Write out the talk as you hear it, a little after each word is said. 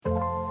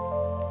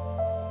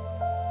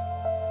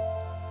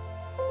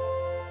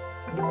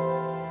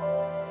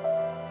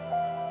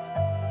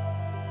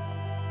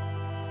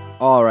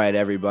All right,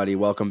 everybody,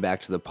 welcome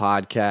back to the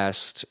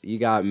podcast. You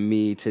got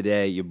me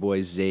today, your boy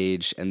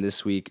Zage, and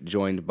this week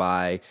joined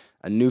by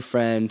a new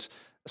friend,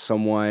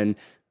 someone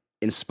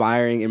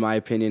inspiring, in my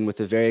opinion, with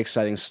a very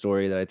exciting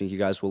story that I think you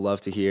guys will love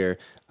to hear,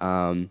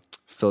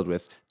 filled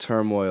with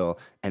turmoil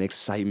and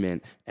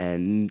excitement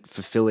and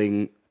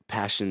fulfilling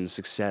passion,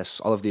 success,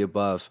 all of the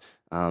above.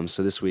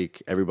 So this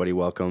week, everybody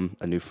welcome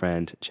a new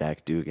friend,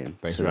 Jack Dugan.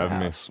 Thanks for having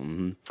me.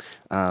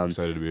 Mm-hmm.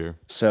 Excited to be here.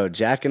 So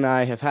Jack and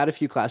I have had a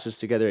few classes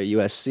together at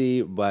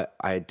USC, but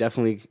I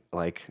definitely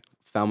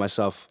found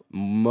myself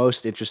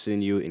most interested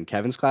in you in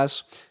Kevin's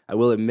class. I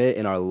will admit,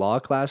 in our law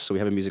class, so we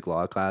have a music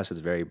law class,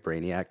 it's a very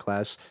brainiac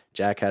class,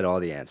 Jack had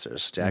all the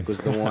answers. Jack was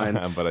the one.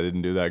 But I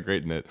didn't do that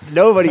great in it.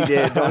 Nobody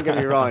did. Don't get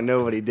me wrong.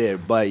 Nobody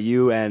did. But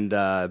you and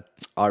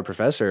our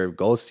professor,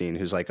 Goldstein,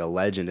 who's like a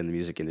legend in the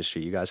music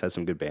industry, you guys had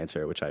some good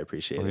banter, which I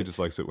appreciated. Well, he just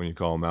likes it when you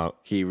call him out.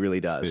 He really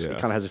does. Yeah. He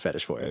kind of has a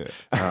fetish for it.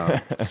 Yeah.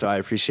 So I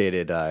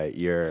appreciated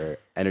your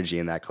energy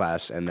in that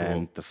class. And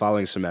then the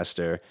following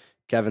semester,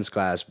 Kevin's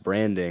class,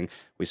 branding,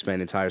 we spent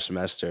an entire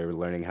semester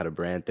learning how to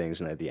brand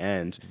things. And at the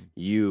end,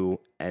 you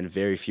and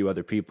very few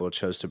other people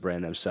chose to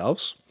brand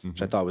themselves,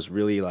 which I thought was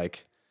really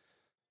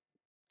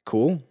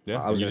cool. Yeah,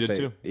 I was you gonna did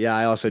say, too. Yeah,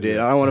 I also did.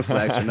 I don't want to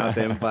flex or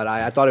nothing, but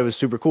I thought it was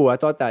super cool. I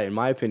thought that, in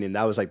my opinion,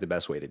 that was the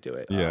best way to do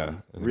it. Yeah,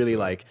 really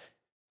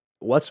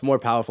what's more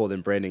powerful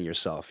than branding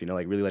yourself?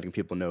 Really letting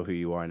people know who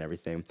you are and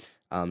everything.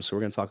 So we're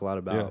going to talk a lot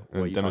about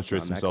what you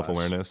demonstrate some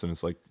self-awareness, class. and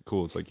it's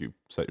cool. It's you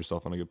set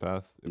yourself on a good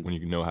path when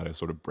you know how to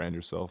sort of brand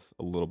yourself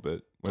a little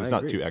bit. When it's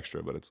not too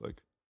extra, but it's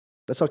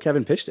That's how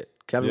Kevin pitched it.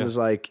 Kevin was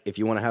like, if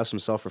you want to have some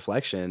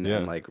self-reflection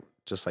and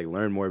just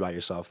learn more about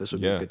yourself, this would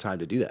be a good time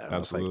to do that. And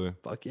absolutely. I was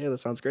like, fuck yeah, that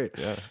sounds great.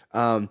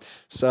 Yeah.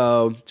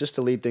 So just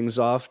to lead things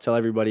off, tell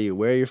everybody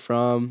where you're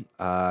from,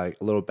 a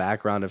little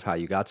background of how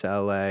you got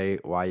to LA,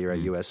 why you're at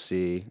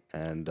USC,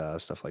 and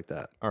stuff like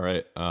that. All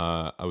right.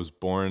 I was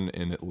born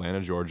in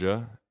Atlanta,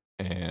 Georgia,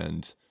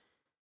 and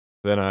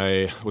then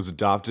I was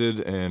adopted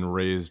and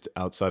raised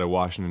outside of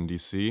Washington,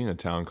 D.C., in a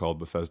town called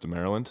Bethesda,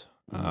 Maryland.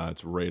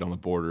 It's right on the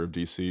border of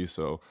D.C.,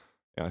 so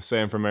I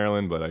say I'm from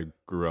Maryland, but I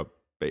grew up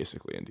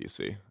basically in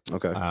D.C.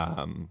 Okay.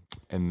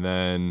 And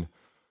then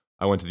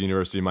I went to the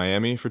University of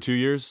Miami for 2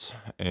 years,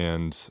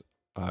 and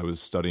I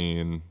was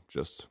studying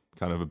just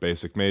kind of a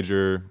basic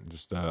major,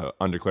 just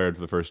undeclared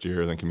for the first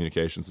year, then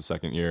communications the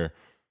second year.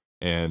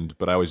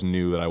 But I always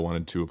knew that I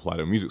wanted to apply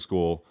to a music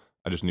school.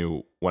 I just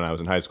knew when I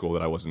was in high school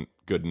that I wasn't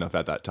good enough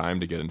at that time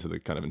to get into the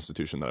kind of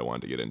institution that I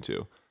wanted to get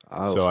into.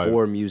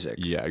 For music.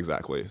 Yeah,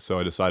 exactly. So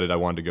I decided I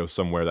wanted to go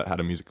somewhere that had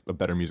a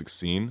better music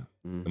scene.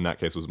 In that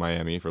case, was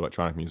Miami for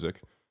electronic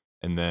music.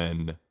 And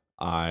then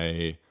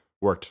I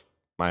worked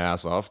my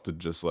ass off to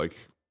just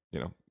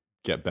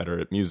get better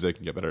at music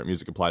and get better at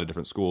music, apply to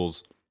different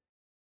schools.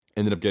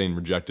 Ended up getting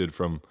rejected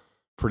from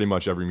pretty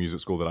much every music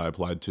school that I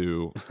applied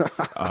to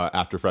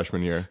after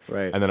freshman year.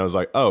 Right. And then I was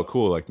like, oh,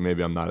 cool.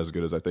 Maybe I'm not as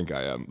good as I think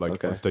I am.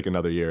 Let's take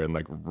another year and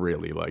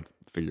really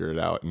figure it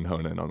out and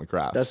hone in on the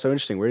craft. That's so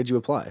interesting. Where did you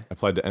apply? I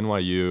applied to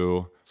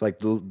NYU.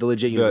 It's the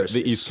legit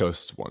universities. The East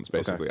Coast ones,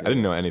 basically. Okay. I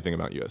didn't know anything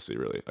about USC,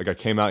 really. I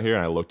came out here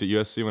and I looked at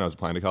USC when I was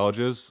applying to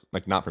colleges,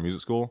 not for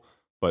music school,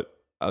 but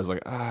I was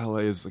like, LA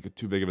is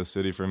too big of a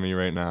city for me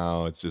right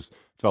now. It's just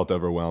felt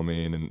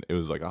overwhelming, and it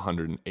was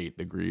 108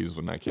 degrees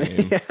when I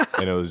came,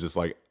 and it was just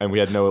and we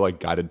had no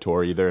guided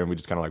tour either, and we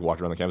just kind of walked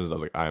around the campus. I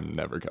was like, I'm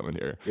never coming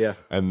here. Yeah.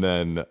 And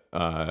then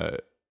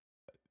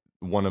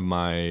one of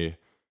my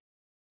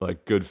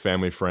good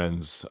family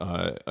friends,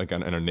 and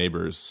our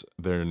neighbors,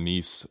 their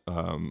niece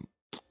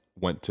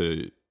went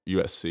to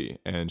USC,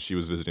 and she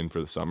was visiting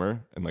for the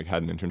summer and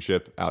had an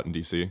internship out in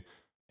DC,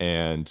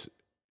 and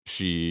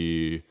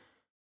she.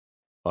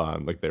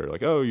 They were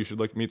like, oh, you should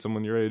meet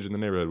someone your age in the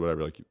neighborhood,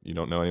 whatever. You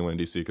don't know anyone in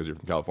DC because you're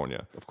from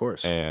California, of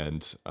course.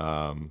 And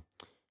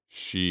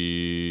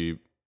she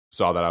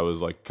saw that I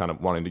was kind of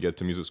wanting to get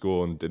to music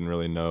school and didn't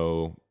really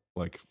know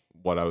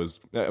what I was.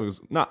 It was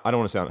not. I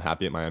don't want to sound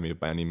happy at Miami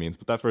by any means,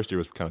 but that first year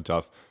was kind of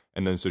tough.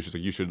 And then so she's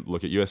like, you should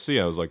look at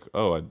USC. I was like,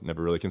 oh, I'd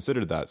never really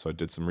considered that. So I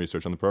did some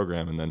research on the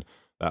program, and then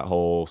that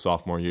whole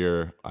sophomore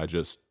year, I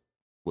just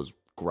was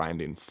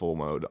grinding full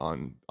mode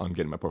on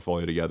getting my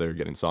portfolio together,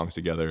 getting songs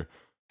together.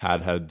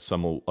 Had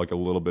some a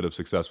little bit of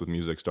success with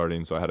music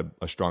starting, so I had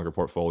a stronger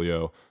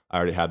portfolio. I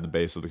already had the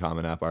base of the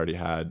Common App. I already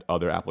had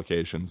other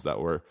applications that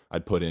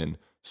I'd put in,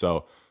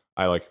 so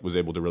I was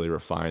able to really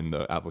refine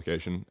the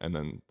application. And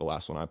then the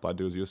last one I applied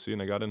to was USC,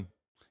 and I got in.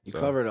 You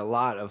covered a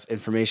lot of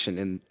information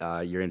in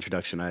your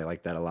introduction. I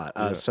like that a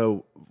lot.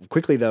 So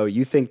quickly though,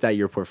 you think that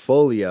your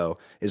portfolio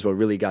is what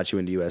really got you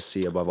into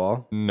USC above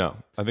all? No,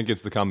 I think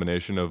it's the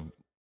combination of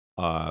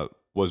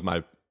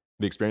the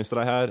experience that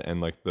I had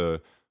and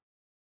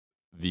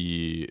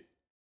the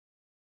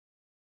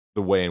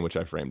way in which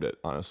I framed it,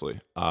 honestly.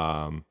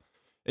 And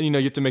you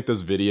have to make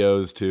those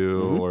videos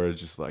too, or it's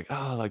just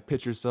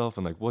pitch yourself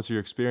and what's your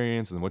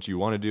experience and what you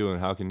want to do and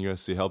how can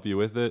USC help you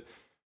with it.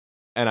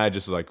 And I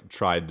just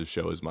tried to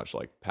show as much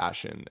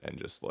passion and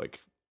just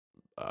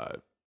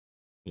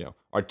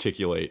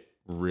articulate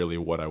really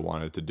what I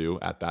wanted to do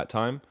at that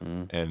time.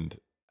 And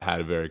had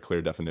a very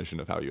clear definition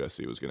of how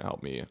USC was going to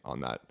help me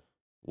on that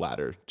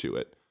ladder to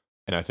it.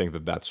 And I think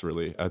that that's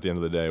really, at the end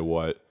of the day,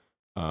 what,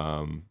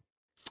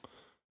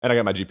 and I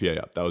got my GPA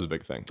up. That was a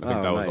big thing. I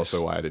think that was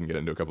also why I didn't get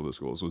into a couple of the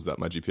schools, was that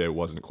my GPA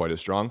wasn't quite as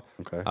strong.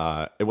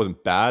 Okay. It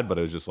wasn't bad, but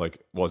it was just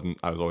like, I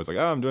was always like,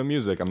 oh, I'm doing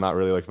music. I'm not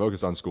really like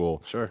focused on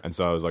school. Sure. And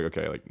so I was like,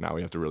 okay, like now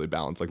we have to really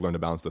learn to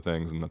balance the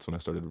things. And that's when I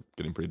started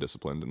getting pretty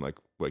disciplined and like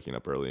waking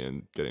up early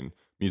and getting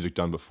music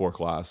done before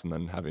class, and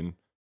then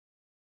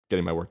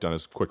getting my work done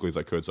as quickly as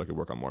I could so I could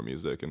work on more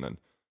music. And then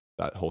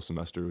that whole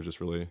semester was just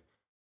really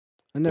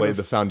laid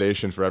the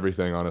foundation for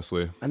everything,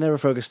 honestly. I never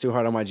focused too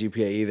hard on my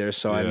GPA either,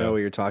 so I know what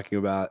you're talking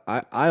about.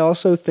 I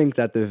also think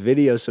that the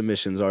video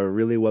submissions are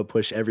really what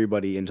push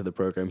everybody into the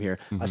program here,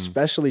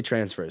 especially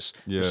transfers.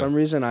 Yeah. For some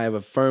reason, I have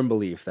a firm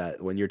belief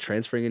that when you're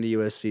transferring into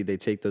USC, they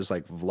take those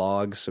like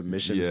vlog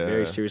submissions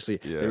very seriously.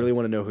 Yeah. They really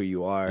want to know who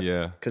you are.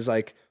 Yeah. Because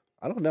like,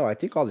 I don't know, I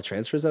think all the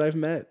transfers that I've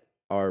met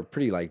are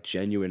pretty like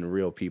genuine,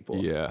 real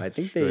people. Yeah, I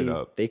think straight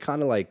they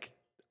kind of like,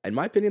 in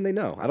my opinion, they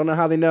know. I don't know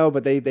how they know,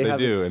 but they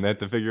do, and they have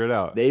to figure it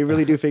out. They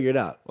really do figure it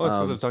out. Well, it's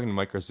because I was talking to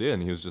Mike Garcia,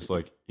 and he was just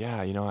like, yeah,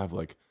 I have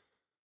like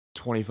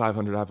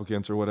 2,500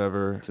 applicants or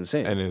whatever. It's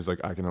insane. And he's like,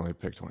 I can only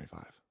pick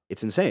 25.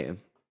 It's insane.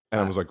 And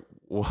I was like,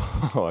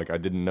 whoa, like I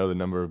didn't know the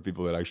number of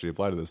people that actually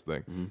apply to this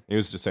thing. He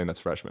was just saying that's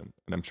freshmen,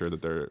 and I'm sure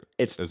that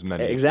it's as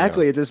many.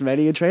 Exactly, it's as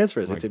many in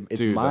transfers. Like,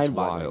 it's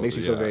mind-boggling. It makes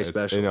me feel very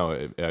special.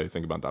 I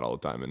think about that all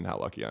the time and how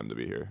lucky I am to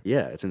be here.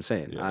 Yeah, it's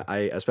insane. Yeah. I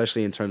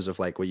especially in terms of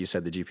like what you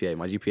said, the GPA.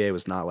 My GPA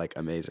was not like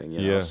amazing,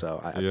 so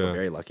I feel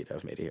very lucky to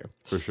have made it here.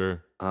 For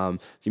sure.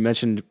 You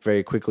mentioned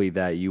very quickly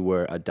that you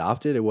were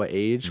adopted. At what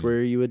age were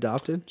you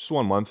adopted? Just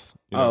 1 month.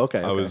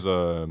 Okay. I was.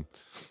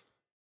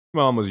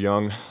 My mom was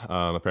young.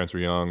 My parents were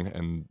young,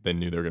 and they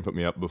knew they were going to put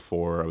me up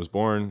before I was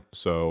born.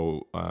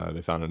 So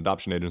they found an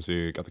adoption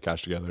agency, got the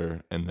cash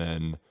together, and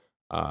then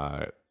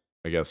I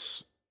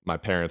guess my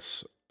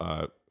parents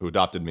who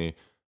adopted me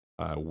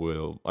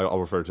I'll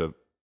refer to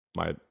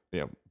my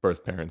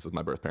birth parents as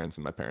my birth parents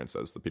and my parents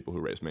as the people who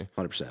raised me.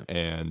 100%.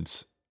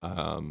 And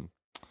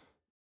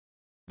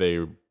they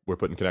were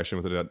put in connection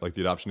with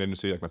the adoption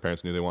agency. Like my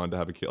parents knew they wanted to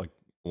have a kid,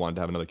 wanted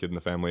to have another kid in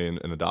the family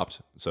and adopt.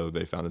 So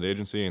they founded the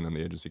agency, and then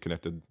the agency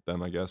connected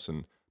them, I guess.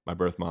 And my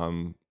birth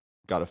mom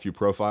got a few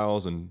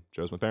profiles and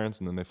chose my parents,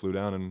 and then they flew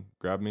down and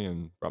grabbed me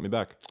and brought me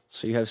back.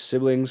 So you have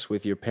siblings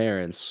with your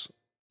parents.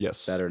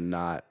 Yes. That are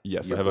not.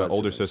 Yes, I have an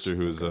older sister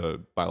who's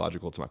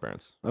biological to my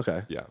parents.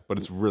 Okay. Yeah, but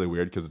it's really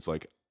weird because it's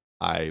like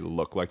I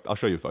look like, I'll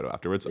show you a photo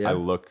afterwards. Yeah. I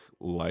look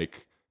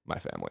like my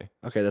family.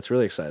 Okay, that's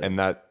really exciting. And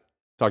that,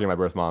 talking to my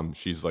birth mom,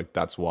 she's like,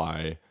 that's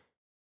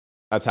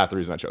half the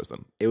reason I chose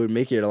them. It would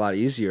make it a lot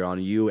easier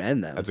on you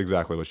and them. That's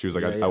exactly what she was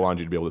like. I wanted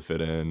you to be able to fit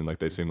in, and like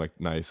they seemed like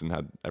nice and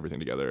had everything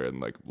together and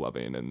like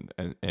loving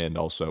and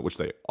also, which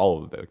they are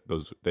all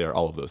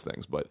of those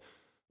things, but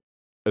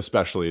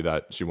especially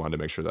that she wanted to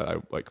make sure that I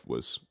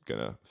was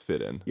gonna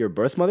fit in. Your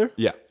birth mother?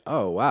 Yeah.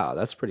 Oh wow,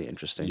 that's pretty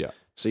interesting. Yeah.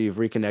 So you've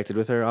reconnected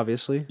with her,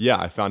 obviously? Yeah,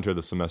 I found her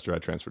the semester I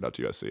transferred out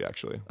to USC,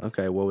 actually.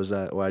 Okay, what was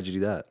that? Why'd you do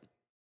that?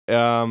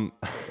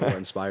 What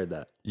inspired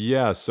that?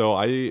 Yeah, so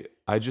I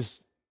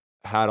just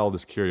had all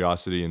this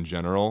curiosity in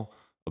general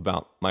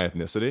about my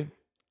ethnicity.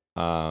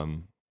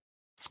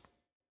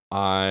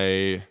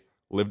 I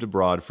lived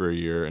abroad for a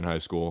year in high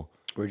school.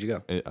 Where'd you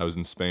go? I was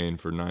in Spain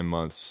for 9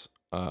 months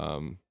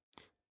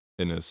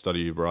in a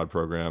study abroad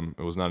program.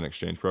 It was not an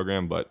exchange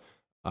program, but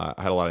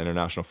I had a lot of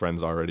international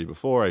friends already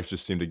before. I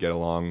just seemed to get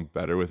along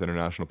better with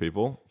international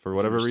people for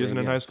whatever reason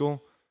in high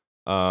school.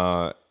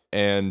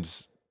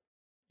 And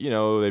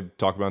they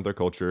talk about their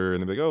culture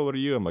and they'd be like, oh, what are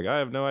you? I'm like, I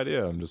have no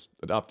idea. I'm just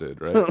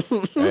adopted, right?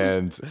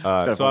 And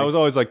so I was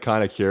always like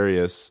kind of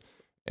curious,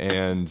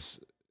 and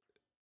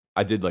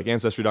I did like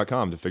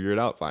Ancestry.com to figure it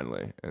out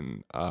finally.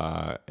 And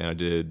I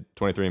did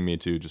 23andMe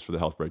too, just for the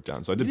health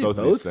breakdown. So I did both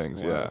of these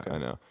things. Wow, yeah, okay. I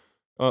know.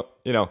 Well,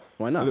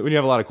 why not? When you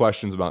have a lot of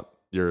questions about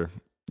your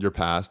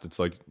past, it's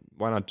like,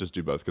 why not just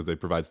do both? Because they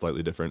provide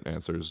slightly different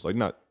answers, like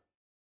not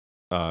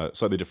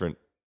slightly different,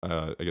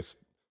 I guess,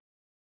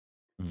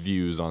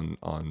 views on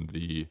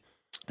the.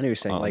 I know you're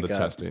saying like the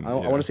testing. I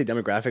want to say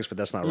demographics, but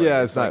that's not right.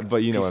 Yeah, it's not. But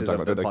you know what I'm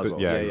talking about.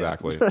 Yeah,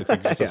 exactly. It's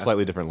just a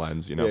slightly different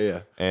lens,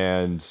 Yeah.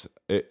 And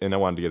I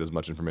wanted to get as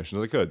much information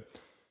as I could,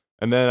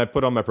 and then I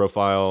put on my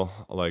profile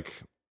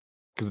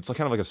because it's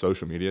kind of like a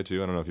social media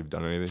too. I don't know if you've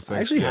done any of these things.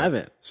 I actually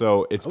haven't.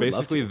 So it's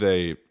basically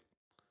they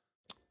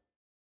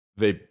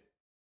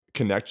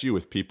connect you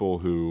with people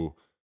who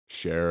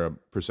share a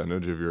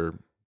percentage of your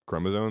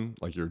chromosome,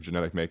 like your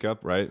genetic makeup,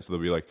 right? So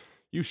they'll be like,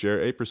 you share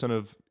 8%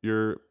 of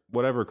your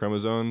whatever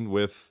chromosome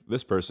with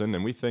this person,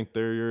 and we think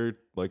they're your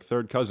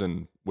third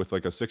cousin with a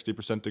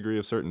 60% degree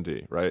of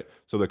certainty, right?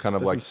 So they're kind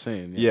of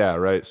insane. Yeah,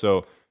 right.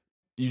 So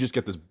you just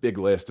get this big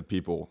list of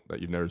people that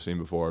you've never seen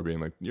before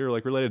being like, you're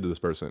related to this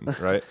person,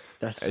 right?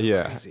 That's so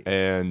crazy.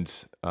 And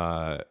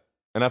I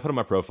put on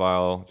my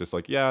profile just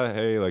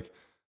hey,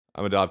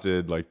 I'm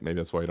adopted, maybe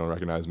that's why you don't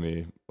recognize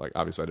me.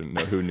 Obviously I didn't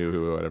know who knew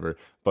who or whatever,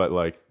 but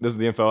this is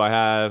the info I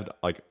had,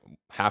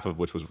 half of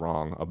which was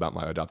wrong about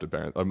my adopted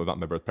parents, about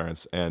my birth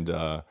parents. And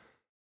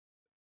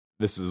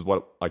this is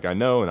what like I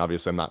know, and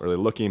obviously I'm not really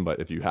looking, but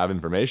if you have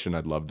information,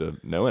 I'd love to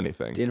know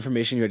anything. The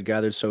information you had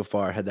gathered so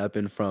far, had that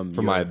been from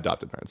My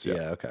adopted parents, yeah.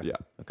 Yeah, okay. Yeah.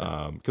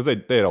 Okay. Because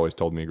they had always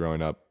told me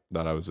growing up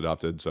that I was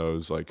adopted, so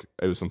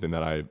it was something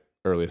that I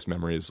earliest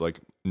memories like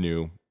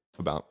knew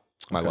about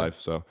my Okay. life.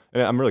 So,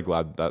 and I'm really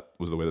glad that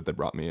was the way that they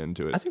brought me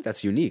into it. I think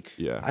that's unique.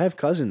 Yeah. I have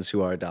cousins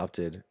who are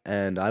adopted,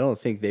 and I don't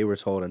think they were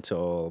told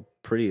until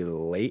pretty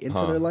late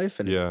into their life,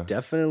 and Yeah. it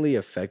definitely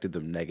affected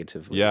them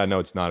negatively. Yeah, no,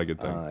 it's not a good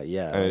thing.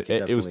 Yeah. And like, it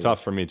was definitely-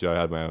 tough for me too. I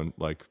had my own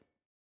like,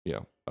 you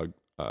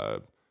know,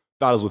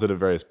 battles with it at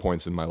various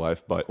points in my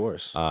life. But Of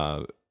course.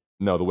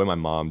 no, the way my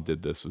mom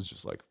did this was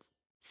just like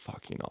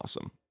fucking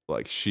awesome.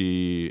 Like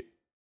she's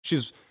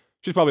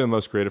probably the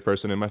most creative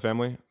person in my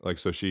family. Like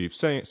so she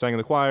sang in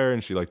the choir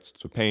and she likes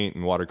to paint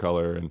and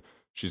watercolor and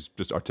she's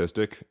just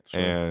artistic. Sure.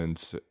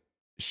 And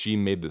she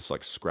made this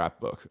like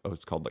scrapbook.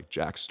 It's called like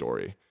Jack's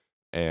Story.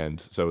 And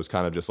so it was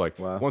kind of just like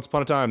Wow. once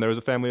upon a time there was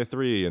a family of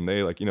 3 and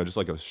they like, you know, just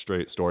like a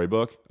straight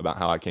storybook about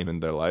how I came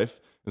into their life.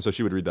 And so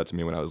she would read that to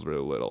me when I was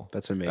really little.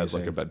 That's amazing. As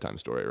like a bedtime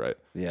story, right?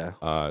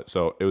 Yeah.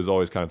 So it was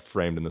always kind of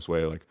framed in this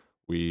way, like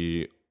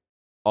we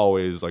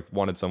always like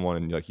wanted someone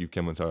and like you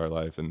came into our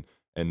life and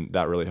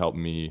that really helped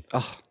me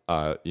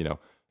Oh, you know,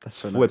 that's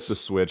so flip nice. the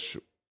switch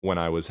when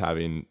I was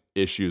having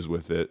issues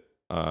with it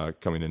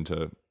coming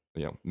into,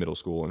 you know, middle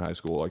school and high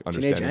school, like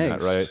Teenage understanding that,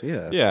 angst. right? Yeah.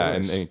 of Yeah,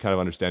 course. and kind of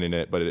understanding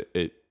it, but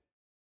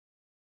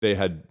they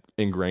had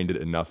ingrained it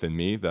enough in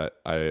me that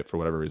I, for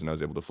whatever reason, I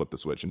was able to flip the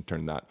switch and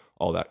turn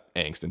all that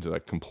angst into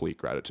like complete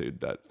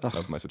gratitude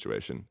of my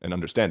situation and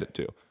understand it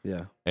too.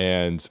 Yeah.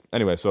 And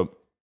anyway, so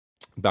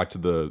back to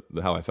the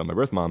how I found my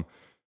birth mom,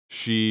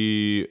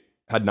 she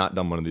had not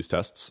done one of these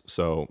tests,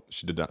 so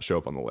she did not show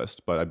up on the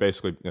list. But I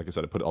basically, like I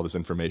said, I put all this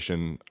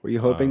information. Were you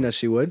hoping that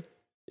she would?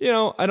 You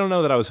know, I don't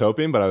know that I was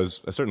hoping, but I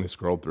certainly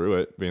scrolled through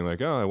it, being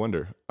like, oh, I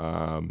wonder.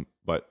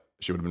 But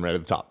she would have been right at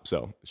the top,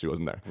 so she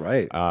wasn't there.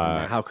 Right.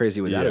 And how crazy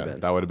would that have been?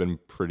 That would have been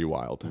pretty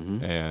wild.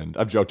 And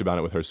I've joked about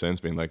it with her since,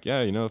 being like,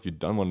 yeah, you know, if you'd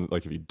done it,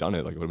 like it would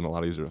have been a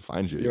lot easier to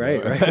find you. you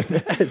Right. know? Right.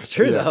 It's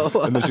true Yeah.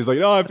 though. And then she's like,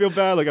 no, I feel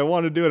bad. Like I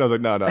want to do it. I was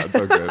like, no, it's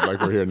okay. Like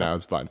we're here now.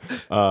 It's fine.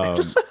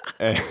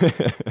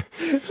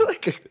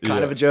 like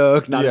kind of a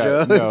joke, not a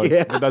joke. No,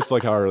 yeah. that's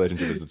like how our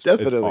relationship is. It's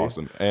Definitely.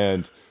 awesome.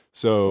 And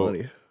so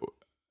Funny.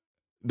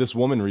 this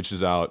woman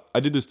reaches out. I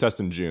did this test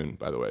in June,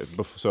 by the way.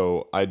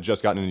 So I had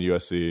just gotten into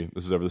USC.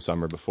 This is over the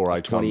summer before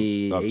I come.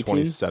 2018?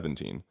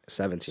 2017.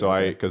 17. So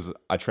okay. because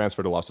I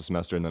transferred, I lost a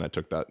semester, and then I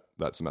took that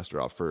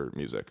semester off for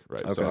music.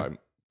 Right. So Okay. I'm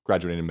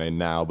graduating in May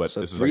now, but So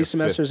this is 3 like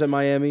semesters at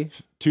Miami,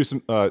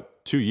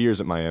 2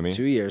 years at Miami,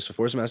 2 years, so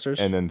 4 semesters.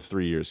 and then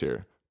 3 years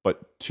here.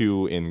 But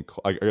 2 in,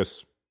 I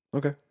guess,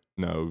 okay.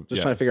 no. Just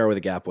yeah. trying to figure out where the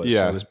gap was.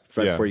 Yeah, So it was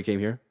right yeah. before you came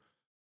here.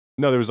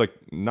 No, there was like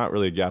not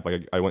really a gap.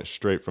 Like I went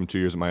straight from 2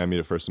 years at Miami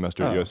to first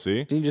semester at Oh.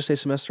 USC. Didn't you just say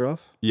semester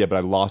off? Yeah, but I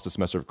lost a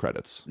semester of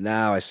credits.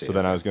 Now I see. So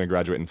then I was going to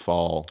graduate in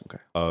fall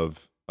Okay.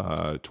 of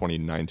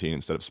 2019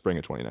 instead of spring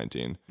of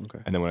 2019. Okay.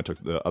 And then when I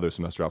took the other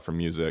semester off for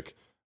music,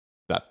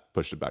 that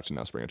pushed it back to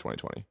now spring of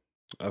 2020.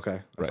 Okay.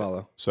 I Right.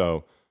 follow.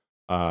 So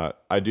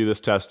I do this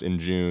test in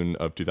June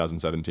of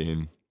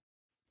 2017.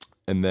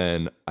 And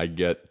then I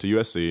get to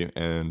USC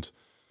and,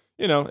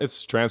 you know,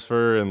 it's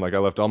transfer. And like I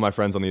left all my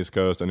friends on the East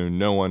Coast. I knew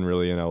no one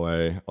really in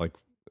LA. Like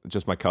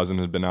just my cousin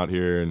had been out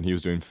here and he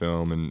was doing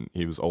film and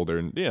he was older.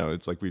 And, you know,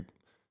 it's like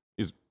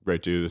he's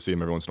great to see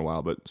him every once in a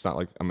while, but it's not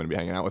like I'm going to be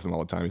hanging out with him all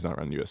the time. He's not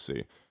around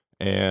USC.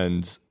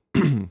 And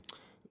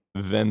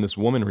then this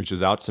woman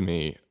reaches out to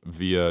me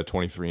via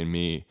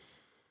 23andMe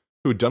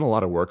who had done a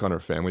lot of work on her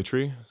family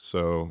tree.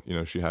 So, you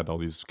know, she had all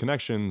these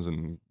connections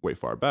and way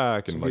far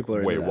back and Some like people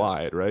are way into that.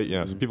 wide, right? You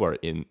know, so people are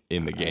in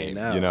the game,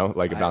 you know,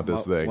 like about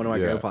this thing. One of my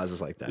Yeah. grandpas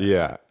is like that.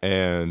 Yeah.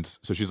 And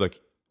so she's like,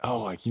 oh,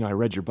 like, you know, I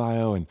read your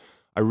bio and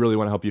I really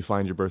want to help you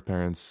find your birth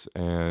parents.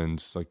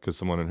 And like, cause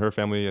someone in her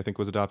family, I think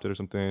was adopted or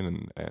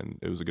something. And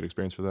it was a good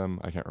experience for them.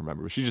 I can't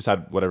remember, but she just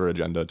had whatever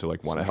agenda to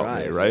like want to Some help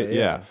me. drive. Right. Yeah, Yeah.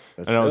 yeah.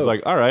 That's And I was dope.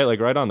 like, all right, like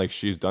right on, like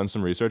she's done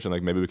some research and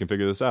like, maybe we can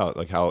figure this out.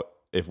 Like how,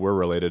 if we're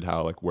related,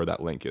 how like where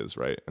that link is.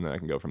 Right. And then I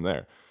can go from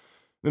there.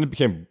 Then it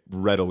became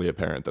readily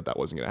apparent that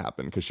wasn't going to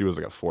happen because she was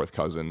like a fourth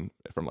cousin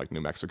from like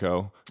New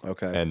Mexico.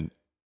 Okay. And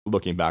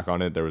looking back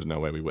on it, there was no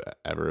way we would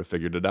ever have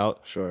figured it out.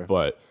 Sure.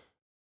 But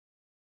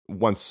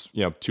once,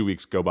 you know, 2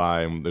 weeks go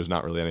by and there's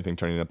not really anything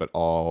turning up at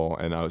all.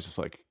 And I was just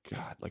like,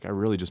 God, like I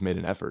really just made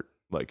an effort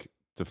like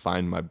to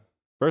find my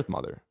birth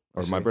mother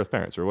or my see. birth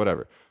parents or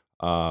whatever.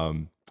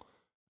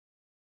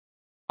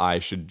 I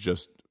should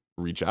just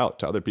reach out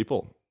to other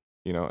people,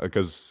 you know,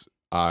 because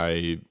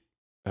I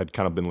had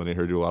kind of been letting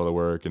her do a lot of the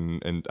work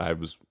and I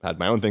had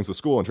my own things with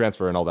school and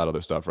transfer and all that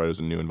other stuff, right? It was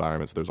a new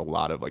environment. So there's a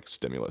lot of like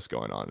stimulus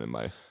going on in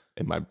my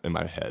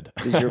head.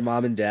 Did your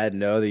mom and dad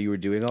know that you were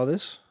doing all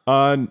this?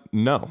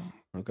 No,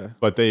 Okay.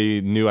 but they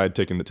knew I'd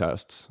taken the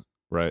tests,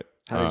 right?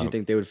 How did you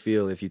think they would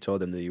feel if you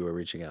told them that you were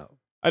reaching out?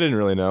 I didn't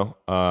really know.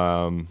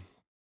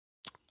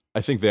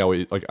 I think they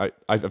always like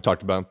I've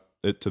talked about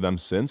it to them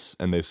since,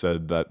 and they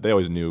said that they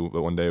always knew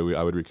that one day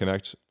I would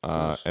reconnect.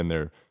 Nice. And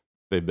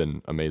they've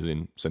been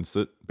amazing since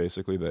it.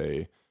 Basically,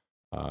 they,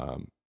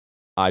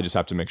 I just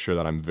have to make sure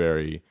that I'm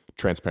very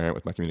transparent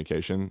with my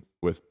communication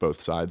with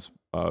both sides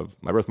of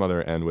my birth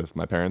mother and with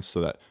my parents,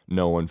 so that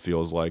no one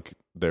feels like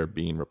they're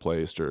being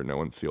replaced, or no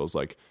one feels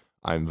like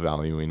I'm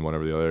valuing one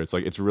over the other. It's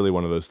like, it's really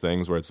one of those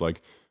things where it's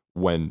like,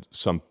 when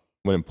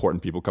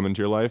important people come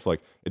into your life,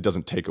 like, it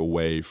doesn't take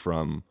away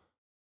from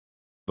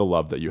the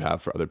love that you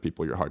have for other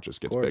people. Your heart just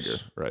gets bigger,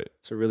 right?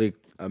 It's a really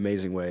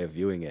amazing way of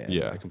viewing it.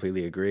 Yeah. I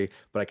completely agree,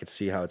 but I could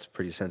see how it's a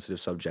pretty sensitive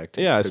subject.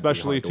 Yeah,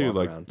 especially too,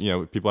 like, you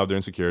know, people have their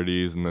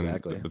insecurities, and then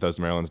Exactly.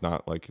 Bethesda, Maryland's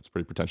not like, it's a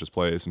pretty pretentious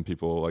place, and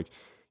people, like,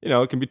 you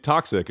know, it can be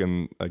toxic,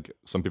 and like,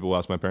 some people will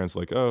ask my parents,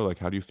 like, oh, like,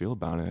 how do you feel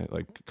about it?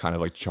 Like, kind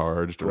of like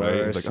charged, right?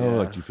 It's like, oh,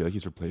 like, do you feel like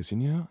he's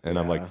replacing you? And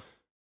I'm like,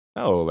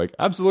 no, like,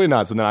 absolutely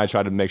not. So then I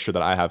try to make sure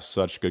that I have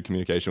such good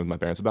communication with my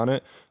parents about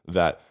it,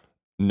 that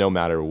no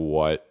matter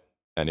what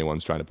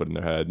anyone's trying to put in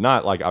their head,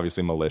 not like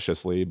obviously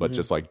maliciously, but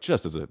just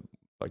as a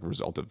like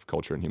result of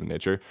culture and human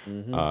nature,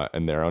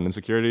 and their own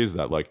insecurities,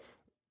 that like,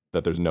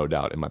 that there's no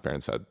doubt in my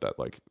parents' head that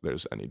like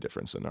there's any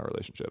difference in our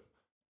relationship.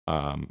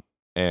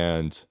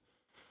 And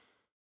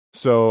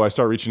so I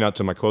start reaching out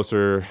to my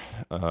closer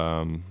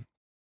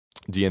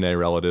DNA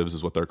relatives,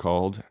 is what they're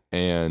called,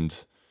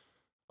 and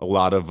a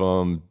lot of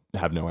them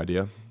have no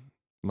idea.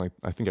 Like,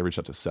 I think I reached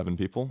out to 7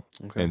 people,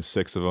 and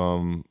 4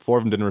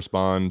 of them didn't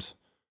respond,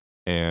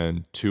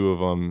 and 2 of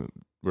them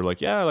were like,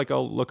 yeah, like,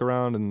 I'll look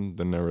around, and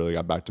then never really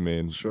got back to me.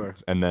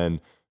 And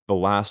then the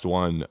last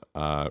one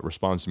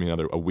responds to me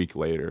a week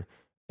later,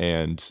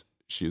 and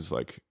she's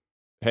like,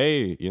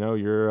 hey, you know,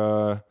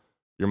 you're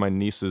my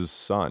niece's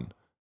son,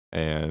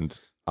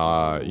 and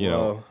you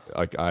know,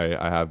 like,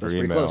 I have her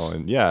email,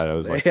 and yeah, I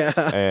was like,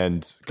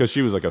 and because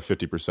she was like a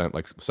 50%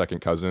 like second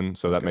cousin,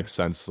 so that makes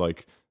sense.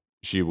 Like,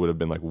 she would have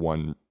been like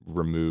one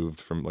removed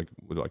from like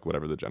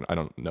whatever the gender. I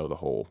don't know the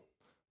whole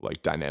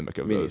like dynamic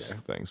of those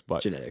things,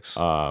 but genetics,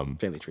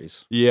 family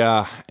trees.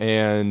 Yeah,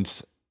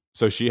 and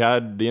so she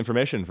had the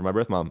information from my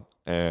birth mom,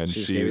 and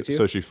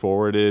she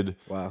forwarded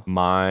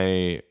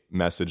my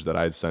message that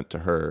I had sent to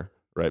her,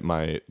 right?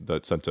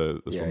 That sent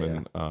to this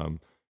woman,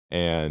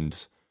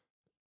 and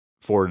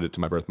forwarded it to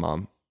my birth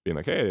mom, being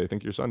like, hey, I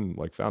think your son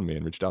like found me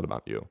and reached out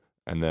about you.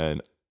 And then,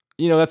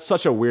 you know, that's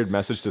such a weird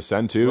message to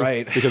send to,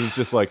 right? Because it's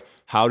just like,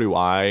 how do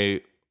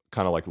I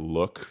kind of like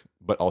look,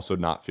 but also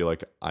not feel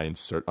like I'm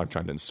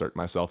trying to insert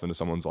myself into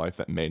someone's life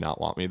that may not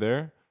want me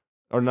there,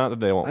 or not that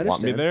they won't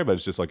want me there, but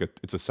it's just like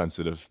it's a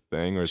sensitive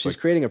thing. Or she's like,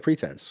 creating a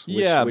pretense,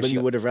 which you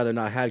would have rather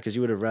not had, because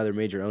you would have rather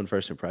made your own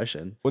first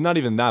impression. Well, not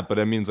even that, but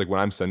it means like, when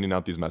I'm sending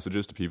out these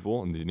messages to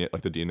people and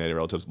like the DNA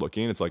relatives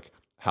looking, it's like,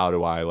 how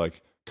do I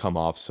like come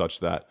off such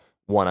that,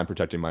 1, I'm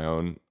protecting my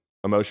own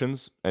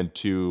emotions, and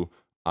 2,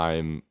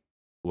 I'm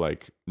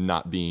like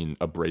not being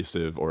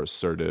abrasive or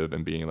assertive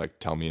and being like,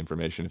 tell me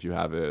information if you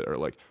have it, or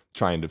like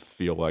trying to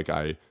feel like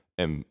I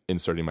am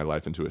inserting my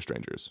life into a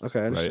stranger's.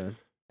 Okay, I understand. Right?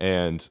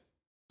 And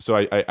so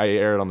I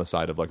erred on the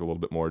side of like a little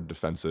bit more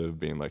defensive,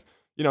 being like,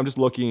 you know, I'm just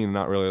looking,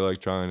 not really like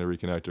trying to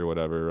reconnect or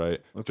whatever,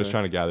 right? Just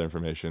trying to gather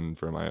information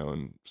for my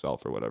own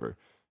self or whatever.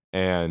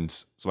 And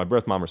so my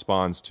birth mom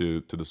responds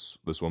to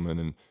this woman,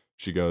 and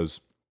she goes,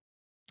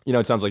 you know,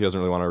 it sounds like he doesn't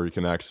really want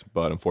to reconnect,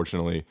 but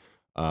unfortunately,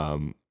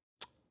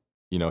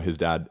 you know, his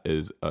dad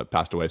is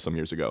passed away some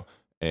years ago,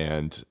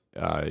 and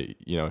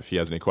you know, if he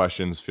has any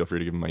questions, feel free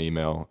to give him my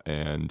email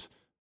and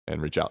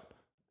reach out,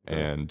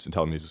 and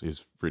tell him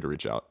he's free to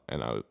reach out.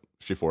 And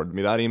she forwarded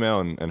me that email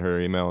and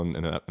her email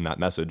and that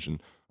message,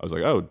 and I was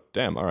like, oh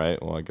damn, all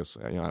right, well, I guess,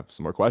 you know, I have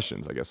some more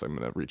questions. I guess I'm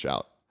gonna reach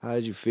out. How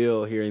did you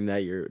feel hearing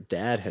that your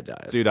dad had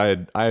died? Dude,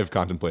 I have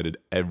contemplated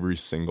every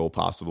single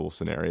possible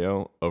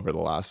scenario over the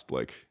last,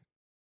 like,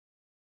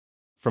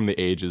 from the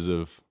ages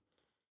of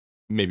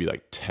maybe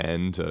like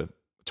 10 to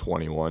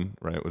 21,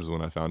 right, which is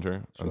when I found her.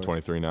 Sure. I'm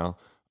 23 now.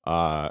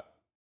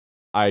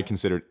 I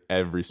considered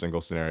every single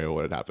scenario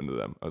what had happened to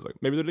them. I was like,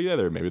 maybe they're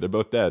together, maybe they're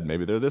both dead,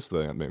 maybe they're this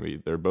thing, maybe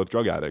they're both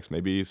drug addicts,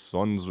 maybe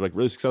one's like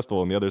really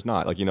successful and the other's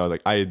not. Like, you know,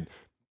 like, I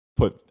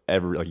put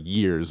every like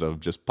years of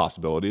just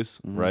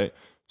possibilities, right?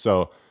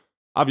 So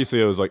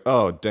obviously I was like,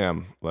 oh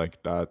damn,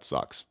 like, that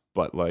sucks.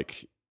 But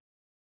like,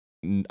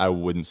 I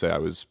wouldn't say I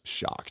was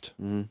shocked,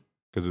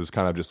 because it was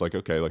kind of just like,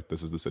 okay, like,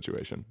 this is the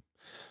situation.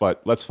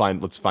 But let's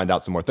find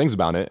out some more things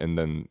about it, and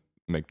then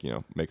make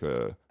a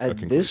conclusion.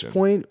 At this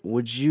point,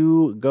 would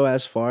you go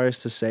as far as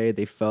to say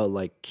they felt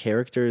like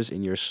characters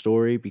in your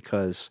story,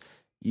 because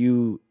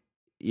you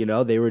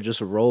know, they were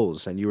just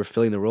roles and you were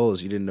filling the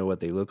roles? You didn't know what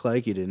they looked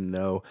like. You didn't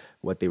know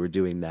what they were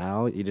doing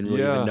now. You didn't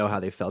really even know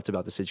how they felt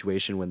about the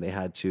situation when they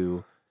had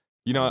to.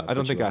 You know, I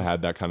don't think I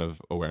had that kind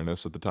of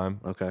awareness at the time.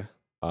 Okay.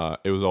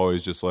 It was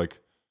always just like.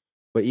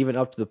 But even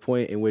up to the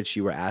point in which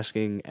you were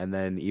asking, and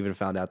then even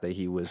found out that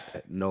he was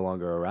no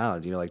longer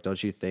around, you know, like,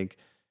 don't you think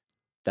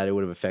that it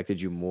would have affected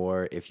you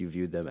more if you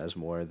viewed them as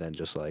more than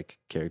just like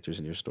characters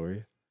in your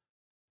story?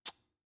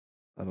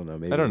 I don't know.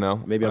 Maybe I don't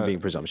know. Maybe I'm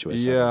being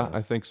presumptuous. Yeah,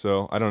 I think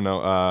so. I don't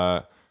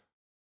know.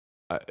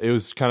 It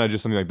was kind of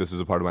just something like, this is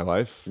a part of my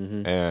life,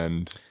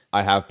 and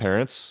I have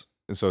parents,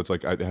 And so it's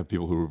like I have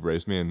people who have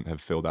raised me and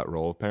have filled that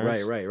role of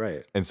parents.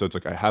 Right. And so it's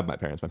like I have my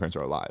parents. My parents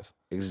are alive.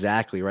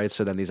 Exactly, right?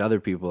 So then these other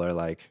people are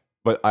like,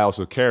 But I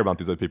also care about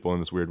these other people in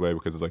this weird way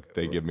because it's like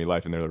they give me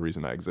life and they're the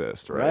reason I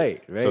exist,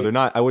 right? Right. So they're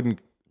not. I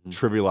wouldn't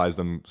trivialize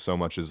them so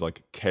much as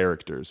like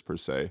characters per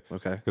se,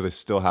 okay. because I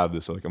still have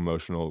this like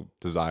emotional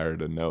desire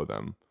to know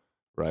them,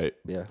 right?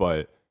 Yeah.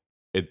 But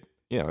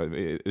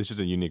it's just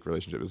a unique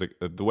relationship. It's like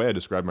the way I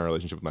describe my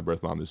relationship with my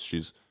birth mom is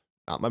she's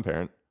not my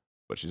parent,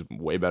 but she's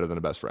way better than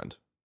a best friend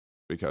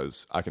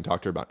because I can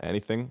talk to her about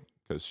anything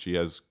because she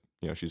has,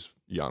 she's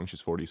young,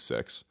 she's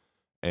 46,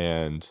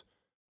 and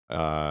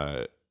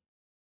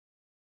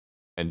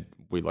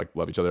we like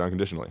love each other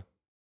unconditionally.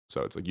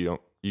 So it's like you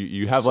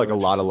have So like a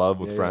lot of interesting. love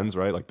with Yeah, friends,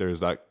 right? Like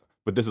there's that,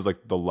 but this is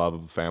like the love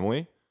of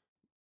family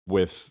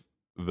with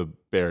the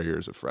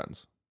barriers of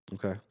friends,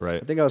 Okay.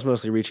 right? I think I was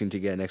mostly reaching to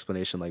get an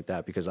explanation like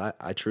that because I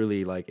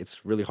truly like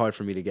it's really hard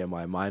for me to get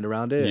my mind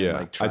around it and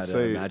like try I'd to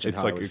say imagine it's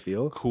how like it would a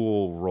feel.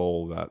 cool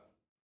role that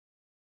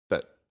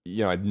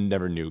I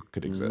never knew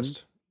could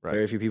exist, right?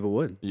 Very few people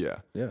would. Yeah.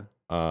 Yeah.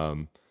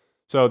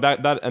 So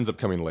that ends up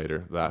coming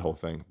later, that whole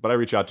thing. But I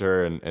reach out to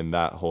her and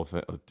that whole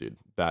thing, oh, dude,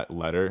 that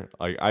letter,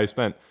 like I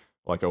spent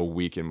like a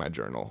week in my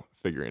journal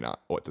figuring out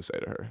what to say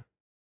to her.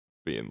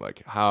 Being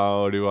like,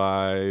 how do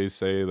I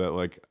say that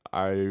like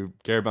I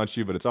care about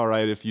you, but it's all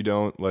right if you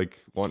don't like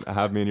want to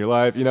have me in your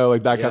life,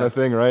 like that kind of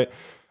thing, right?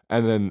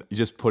 And then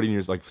just putting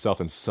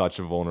yourself in such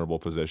a vulnerable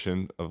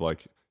position of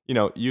like,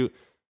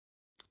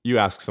 you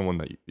ask someone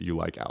that you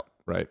like out,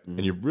 right? Mm-hmm.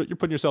 And you're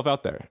putting yourself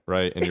out there,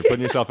 right? And you're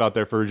putting yourself out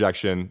there for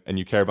rejection, and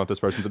you care about this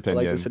person's I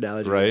opinion, like this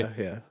analogy, right?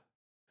 Yeah.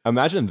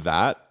 Imagine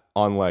that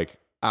on like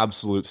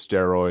absolute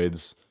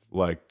steroids.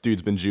 Like,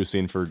 dude's been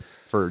juicing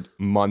for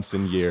months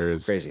and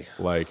years. Crazy.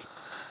 Like,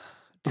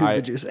 Dude's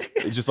been juicing.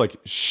 it's just like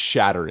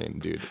shattering,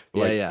 dude.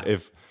 Like, Yeah.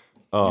 If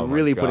You're my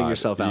really putting God.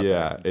 yourself out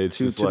yeah, there. it's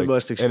to just the like,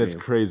 most extreme. and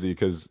it's crazy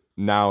because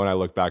now when I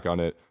look back on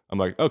it, I'm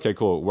like, okay,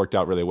 cool, it worked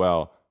out really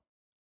well.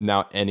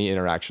 Now any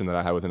interaction that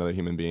I have with another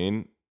human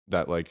being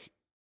that like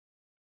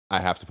I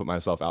have to put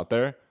myself out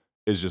there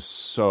is just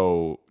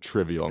so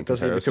trivial in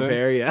Doesn't even comparison.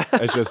 compare, yeah.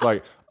 It's just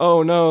like,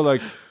 oh no,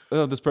 like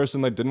this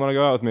person like didn't want to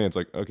go out with me. It's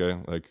like, okay,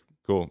 like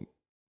cool,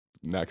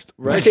 next,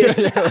 Right.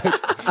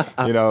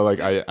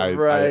 I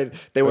Right.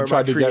 They were my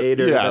tried to get-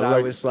 creator yeah, that I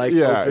like- was like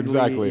yeah, openly,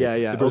 exactly.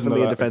 yeah, The person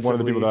openly and that defensively. one of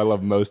the people that I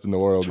love most in the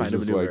world trying is to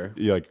just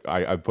maneuver.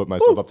 I put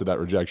myself up to that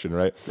rejection,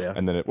 right? Yeah.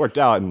 And then it worked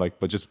out, and like,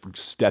 but just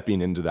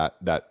stepping into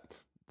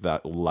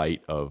that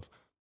light of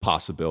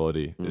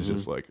possibility is Mm-hmm.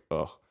 just like,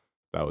 oh,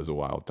 that was a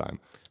wild time.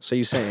 So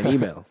you sent an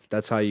email.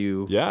 That's how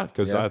you. Yeah,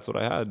 because Yeah. that's what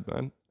I had,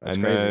 man. That's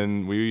and crazy.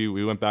 then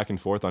we went back and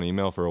forth on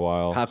email for a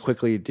while. How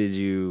quickly did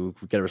you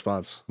get a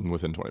response?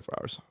 Within 24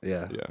 hours.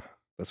 Yeah. Yeah.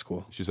 That's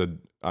cool. She said,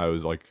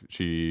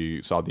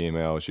 she saw the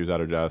email, she was at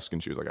her desk,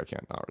 and she was like, I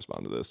can't not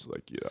respond to this.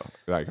 Like,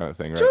 that kind of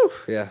thing, right? Whew.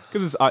 Yeah.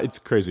 Because it's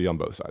crazy on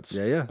both sides.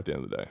 Yeah. At the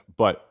end of the day.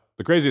 But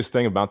the craziest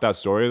thing about that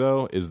story,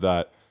 though, is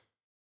that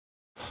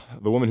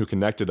the woman who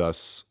connected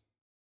us,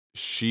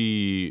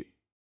 she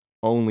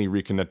only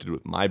reconnected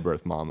with my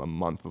birth mom a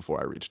month before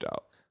I reached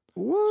out.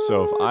 What?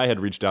 So if I had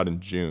reached out in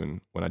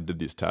June when I did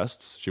these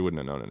tests, she wouldn't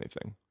have known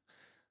anything.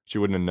 She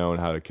wouldn't have known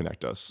how to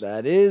connect us.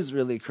 That is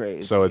really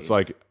crazy. So it's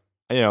like,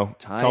 call it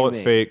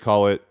Timing. fate,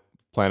 call it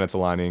planets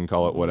aligning,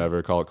 call it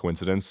whatever, call it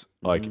coincidence.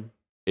 Like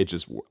it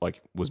just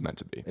like was meant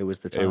to be. It was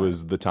the time. It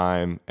was the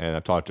time, and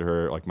I've talked to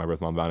her, like my birth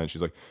mom, about it. And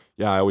she's like,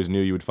 "Yeah, I always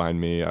knew you would find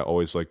me. I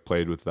always like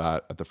played with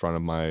that at the front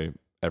of my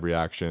every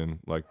action.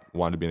 Like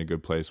wanted to be in a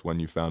good place when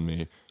you found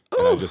me,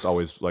 and I just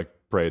always like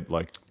prayed,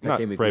 like not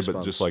gave me prayed, but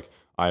goosebumps. just like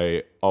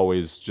I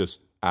always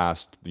just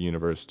asked the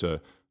universe to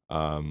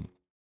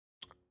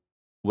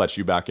let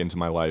you back into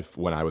my life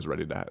when I was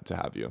ready to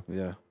have you."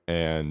 Yeah.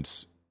 And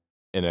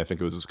I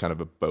think it was just kind of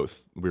a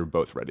both. We were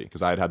both ready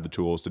because I had the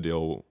tools to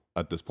deal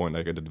at this point.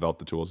 Like I had to develop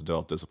the tools, to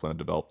develop discipline, to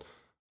develop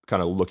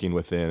kind of looking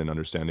within and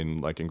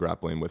understanding, like, and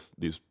grappling with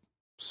these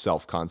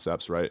self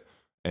concepts, right?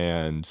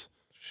 And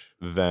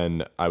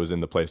then I was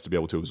in the place to be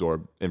able to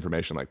absorb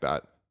information like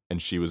that,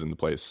 and she was in the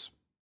place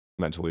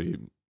mentally,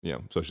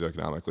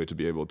 socioeconomically, to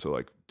be able to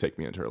like take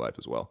me into her life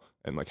as well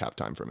and like have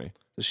time for me.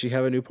 Does she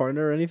have a new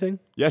partner or anything?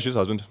 Yeah, she's a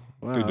husband.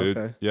 Wow, Good dude.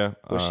 okay. Yeah.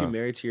 Was she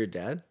married to your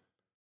dad?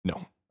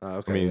 No. Oh,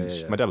 okay. I mean,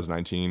 yeah. my dad was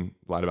 19,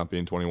 lied about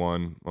being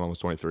 21, my mom was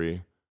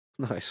 23.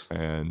 Nice.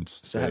 And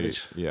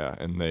Savage.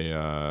 I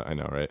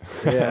know, right?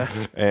 Yeah.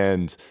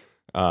 And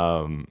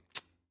I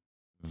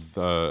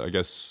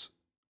guess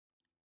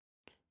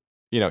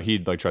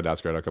he'd like tried to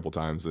ask her out a couple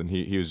times, and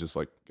he was just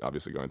like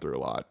obviously going through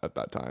a lot at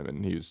that time,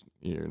 and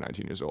you're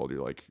 19 years old,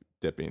 you're like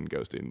dipping,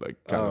 ghosting,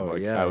 like kind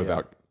of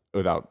like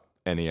without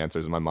any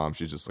answers. And my mom,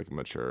 she's just like a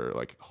mature,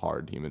 like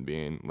hard human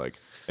being, like,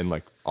 and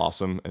like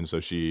awesome. And so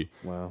she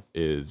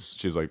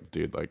was like,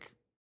 dude, like,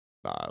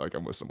 nah, like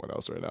I'm with someone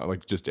else right now,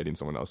 like just dating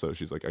someone else. So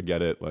she's like, I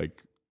get it,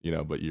 like,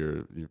 but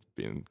you're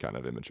being kind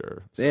of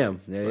immature. So, Damn.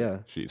 Yeah. like,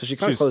 Yeah. So she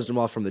kind of closed him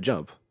off from the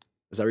jump.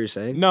 Is that what you're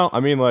saying? No, I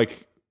mean,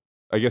 like,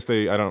 I guess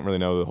I don't really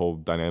know the whole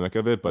dynamic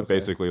of it, but Okay.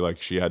 basically,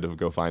 like, she had to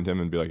go find him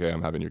and be like, hey,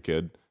 I'm having your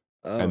kid.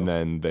 and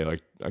then they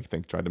like I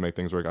think tried to make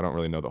things work. I don't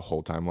really know the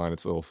whole timeline;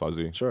 it's a little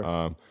fuzzy.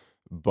 Sure.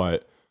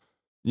 But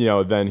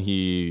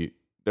then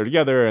they're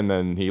together, and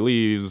then he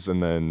leaves,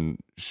 and then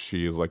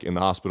she's like in the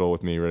hospital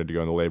with me, ready to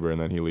go into labor,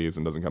 and then he leaves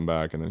and doesn't come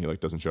back, and then he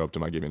like doesn't show up to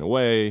my giving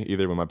away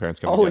either when my parents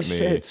come Holy to get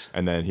me, shit.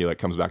 and then he like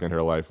comes back in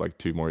her life like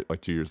 2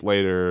 years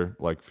later,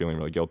 like feeling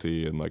really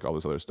guilty and like all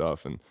this other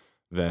stuff, and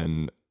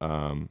then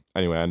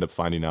anyway, I end up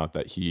finding out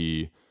that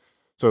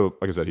so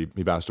like I said, he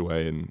passed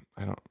away, and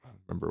I don't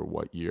remember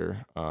what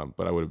year,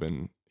 but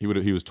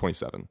he was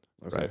 27,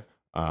 Okay.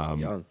 right?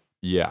 Young.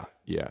 Yeah.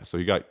 So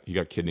he got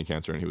kidney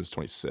cancer, and he was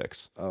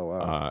 26. Oh,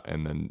 wow.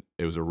 And then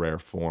it was a rare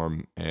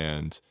form,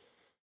 and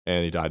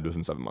he died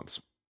within 7 months,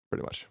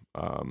 pretty much.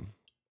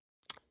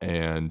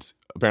 And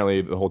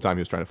apparently the whole time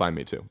he was trying to find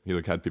me too. He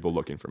like had people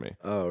looking for me.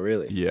 Oh,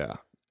 really? Yeah.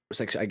 It's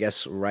like, I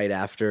guess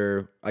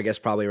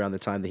probably around the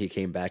time that he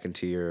came back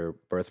into your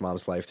birth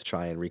mom's life to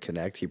try and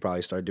reconnect, he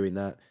probably started doing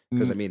that.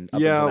 Because I mean,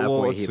 up until that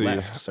point, he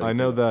left. So I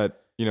know that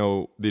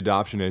the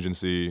adoption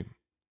agency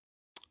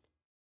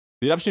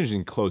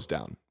closed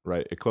down,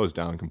 right? It closed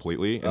down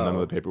completely, and none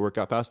of the paperwork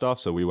got passed off.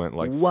 So we went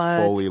like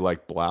fully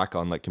like black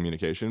on like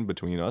communication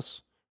between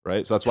us,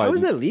 right? So that's why. How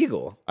is that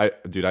legal? I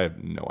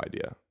have no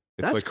idea.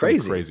 It's That's like crazy.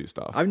 Some crazy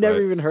stuff. I've never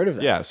right? even heard of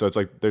that. Yeah, so it's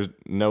like there's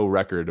no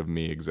record of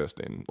me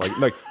existing.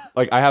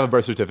 Like I have a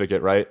birth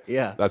certificate, right?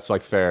 Yeah. That's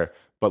like fair.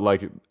 But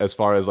like as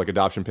far as like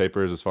adoption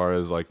papers, as far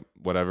as like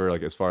whatever,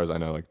 like as far as I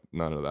know, like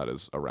none of that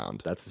is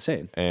around. That's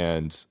insane.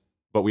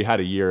 But we had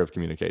a year of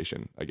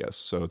communication, I guess.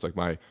 So it's like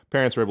my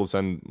parents were able to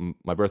send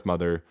my birth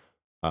mother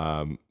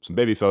some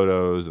baby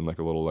photos and like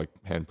a little like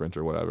handprint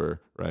or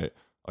whatever, right?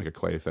 Like a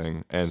clay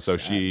thing. And so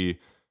she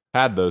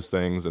had those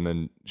things, and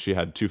then she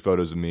had 2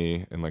 photos of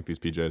me in like these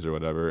PJs or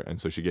whatever. And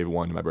so she gave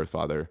one to my birth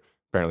father.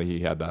 Apparently he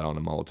had that on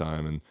him all the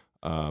time. And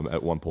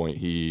at one point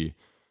I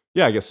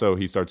guess so.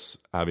 He starts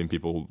having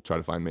people try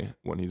to find me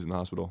when he's in the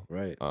hospital.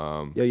 Right.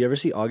 Yo, you ever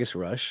see August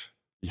Rush?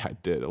 Yeah, I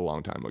did a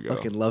long time ago.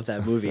 Fucking love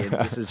that movie, and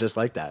this is just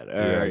like that.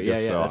 Yeah,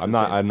 so. That's I'm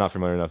insane. not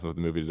familiar enough with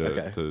the movie to.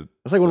 That's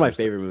like one of my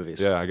favorite movies.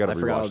 Yeah, I got to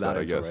forgot rewatch about that. I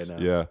it until guess. right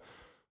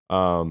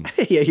now.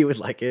 Yeah. Yeah, you would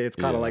like it. It's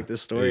kind of like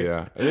this story.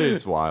 Yeah,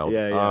 it's wild.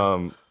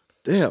 Yeah.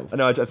 Damn. I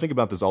know. I think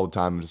about this all the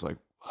time. I'm just like,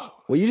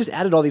 well, you just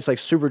added all these like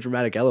super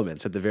dramatic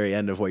elements at the very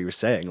end of what you were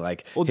saying,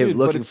 like him dude,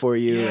 looking for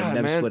you and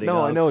them splitting up.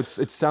 No, I know it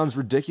sounds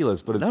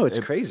ridiculous, but it's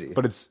crazy.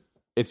 But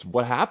it's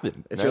what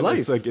happened. It's your life.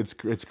 It's like it's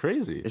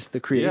crazy. It's the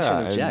creation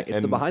of Jack. It's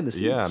the behind the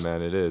scenes. Yeah,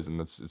 man, it is, and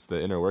it's the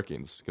inner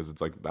workings, because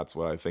it's like that's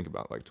what I think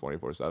about like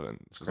 24/7.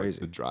 It's just crazy. Like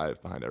the drive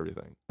behind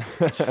everything.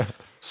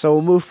 So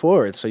we'll move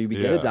forward. So you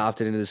get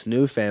adopted into this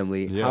new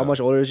family. Yeah. How much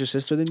older is your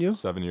sister than you?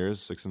 7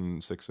 years, 6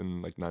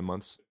 and like 9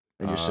 months.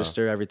 And your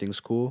sister, everything's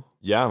cool?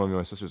 Yeah, I mean,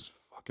 my sister's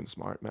fucking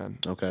smart, man.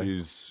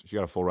 Okay. She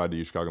got a full ride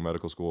to Chicago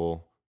Medical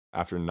School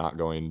after not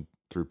going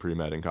through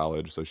pre-med in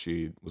college. So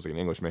she was like an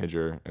English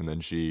major, and then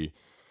she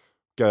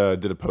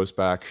did a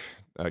post-bac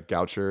at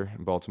Goucher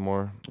in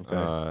Baltimore.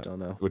 Okay, don't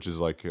know. Which is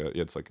like,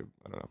 it's like,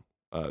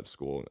 a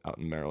school out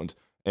in Maryland.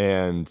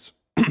 And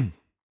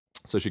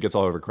so she gets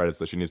all of her credits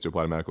that she needs to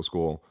apply to medical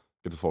school,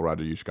 gets a full ride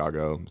to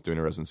UChicago, is doing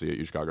a residency at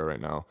UChicago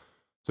right now.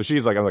 So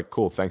she's like, I'm like,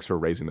 cool, thanks for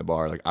raising the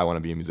bar. Like, I want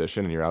to be a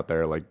musician, and you're out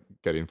there like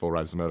getting full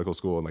rides to medical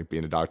school and like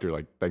being a doctor.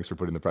 Like, thanks for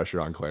putting the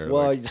pressure on Claire.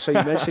 Well, like, so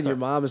you mentioned your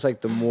mom is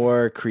like the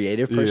more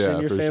creative person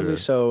in your for family. sure.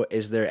 So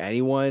is there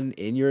anyone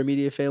in your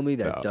immediate family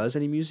that does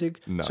any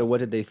music? No. So what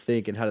did they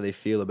think, and how do they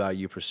feel about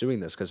you pursuing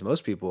this? Because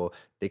most people,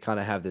 they kind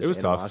of have this It was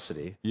tough.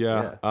 animosity.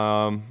 Yeah.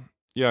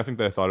 I think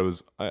they thought it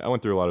was, I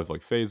went through a lot of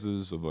like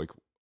phases of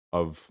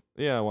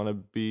I want to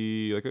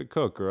be like a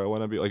cook, or I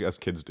want to be like, as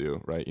kids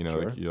do, right? You know,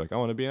 Sure. like you're like, I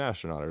want to be an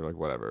astronaut, or like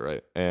whatever,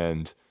 right?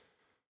 And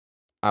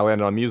I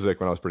landed on music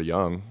when I was pretty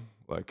young.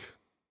 Like,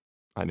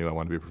 I knew I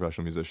wanted to be a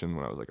professional musician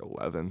when I was like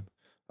 11.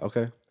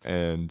 Okay.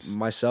 And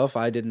Myself,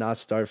 I did not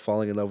start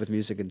falling in love with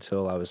music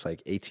until I was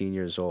like 18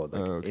 years old.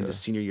 Like okay. in the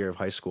senior year of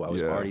high school, I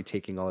was Yeah. already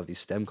taking all of these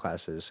STEM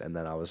classes, and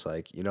then I was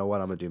like, you know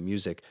what, I'm gonna do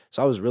music.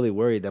 So I was really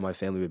worried that my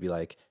family would be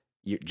like,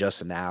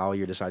 just now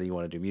you're deciding you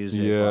want to do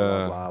music, blah,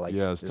 blah, blah. Like,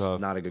 it's this tough.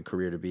 is not a good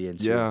career to be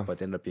into, Yeah. but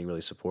they ended up being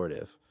really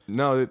supportive.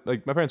 No,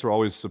 like my parents were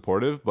always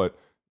supportive, but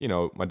you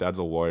know, my dad's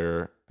a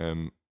lawyer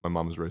and my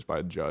mom was raised by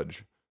a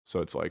judge. So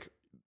it's like,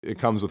 it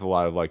comes with a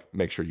lot of like,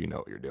 make sure you know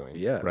what you're doing.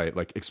 Yeah. Right.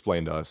 Like,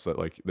 explain to us that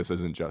like, this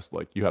isn't just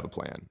like, you have a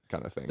plan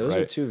kind of thing. Those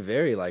right? are two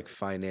very like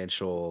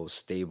financial,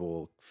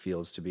 stable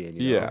fields to be in.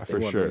 You know? Yeah, They for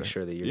want sure. to make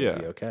sure that you're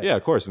gonna be okay. Yeah,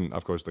 of course. And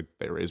of course, like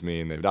they raised me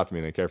and they adopted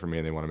me and they care for me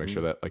and they want to make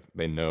sure that like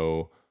they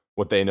know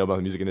what they know about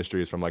the music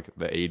industry is from like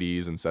the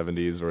 80s and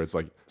 70s, where it's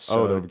like,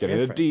 So they're getting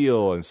different. a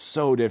deal and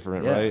so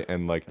different, Yeah. right?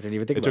 And like, I didn't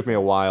even think it took about me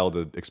a while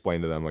to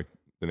explain to them like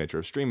the nature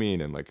of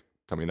streaming and like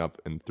coming up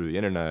and through the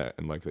internet,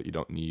 and like that you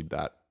don't need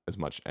that as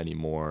much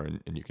anymore,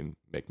 and you can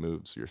make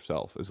moves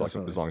yourself as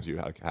Definitely. long as you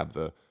have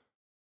the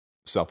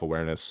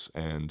self-awareness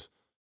and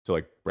to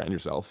like brand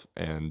yourself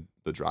and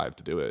the drive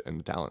to do it and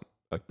the talent,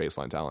 like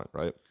baseline talent,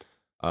 right?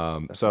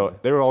 So Definitely.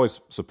 they were always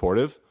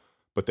supportive,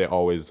 but they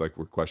always like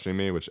were questioning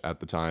me, which at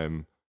the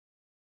time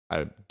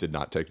I did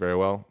not take very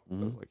well. I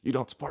was like, you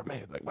don't support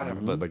me, like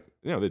whatever. But like,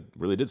 you know, they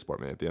really did support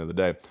me at the end of the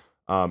day.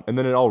 And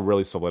then it all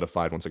really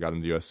solidified once I got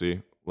into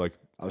USC. Like,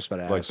 I was about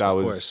to ask. like that of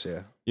was, course,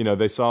 yeah. you know,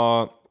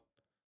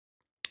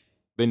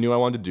 they knew I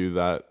wanted to do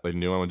that. They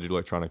knew I wanted to do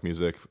electronic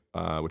music,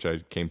 which I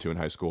came to in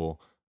high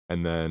school.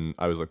 And then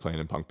I was like playing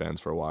in punk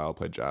bands for a while,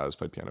 played jazz,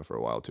 played piano for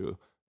a while too.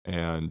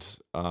 And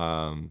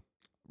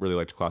really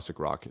liked classic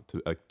rock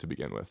to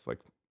begin with, like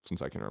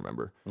since I can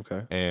remember.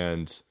 Okay.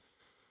 And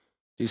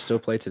Do you still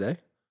play today?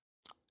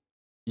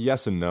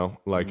 yes and no.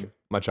 Like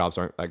my chops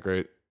aren't that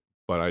great,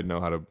 but I know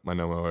my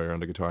way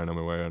around a guitar. I know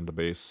my way around a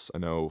bass. I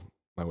know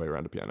my way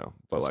around a piano.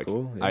 But That's like,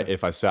 cool, yeah.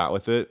 if I sat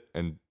with it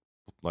and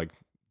like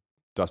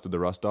dusted the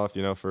rust off,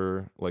 you know,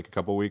 for like a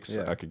couple weeks,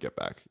 Yeah. I could get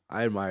back.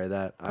 I admire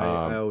that.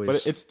 I always.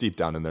 But it's deep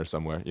down in there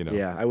somewhere, you know.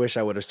 Yeah, I wish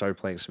I would have started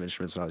playing some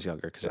instruments when I was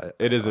younger. Because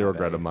It is a don't have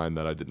regret any. of mine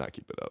that I did not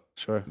keep it up.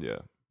 Sure. Yeah.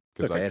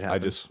 It's Because okay, it I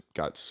happens. just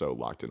got so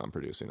locked in on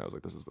producing. I was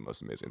like, this is the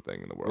most amazing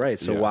thing in the world. Right.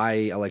 So Yeah. why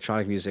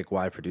electronic music?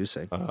 Why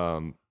producing?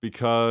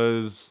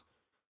 Because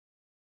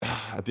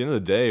at the end of the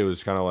day, it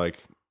was kind of like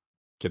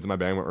kids in my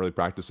band weren't really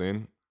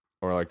practicing,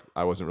 or like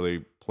I wasn't really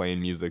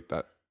playing music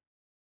that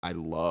I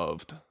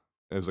loved.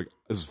 It was like,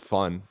 this is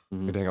fun.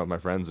 I could hang out with my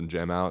friends and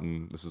jam out,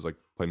 and this is like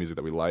play music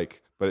that we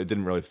like. But it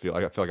didn't really feel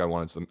like, I felt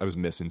like I was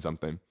missing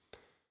something.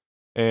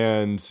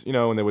 And, you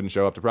know, when they wouldn't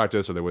show up to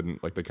practice, or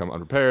they come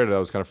unprepared, that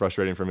was kind of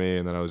frustrating for me.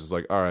 And then I was just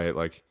like, all right,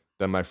 like,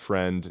 then my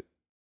friend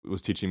was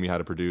teaching me how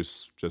to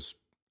produce just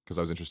because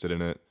I was interested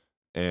in it.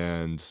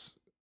 And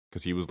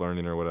because he was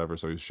learning or whatever.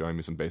 So he was showing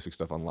me some basic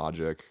stuff on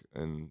Logic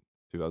in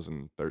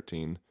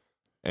 2013.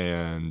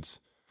 And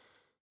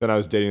then I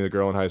was dating a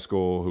girl in high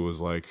school who was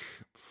like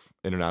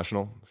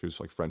international. She was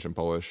like French and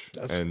Polish.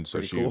 That's and so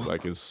pretty she cool.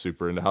 like is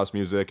super into house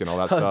music and all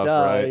that Oh, stuff,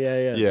 duh. right?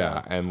 Yeah.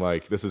 Yeah. And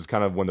like this is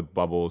kind of when the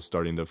bubble is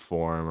starting to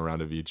form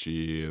around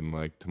Avicii and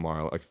like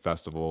Tomorrow, like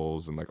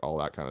festivals and like all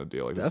that kind of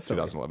deal. Like this is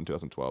Definitely. 2011,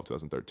 2012,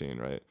 2013,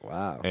 right?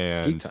 Wow.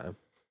 And Peak time.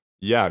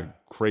 yeah,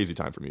 crazy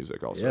time for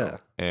music also. Yeah.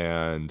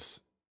 And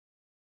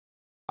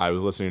I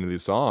was listening to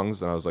these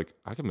songs and I was like,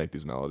 I can make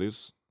these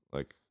melodies.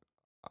 Like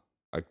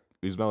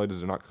these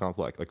melodies are not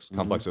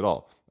complex at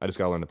all. I just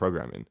got to learn the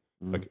programming.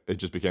 Like it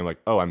just became like,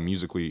 oh, I'm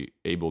musically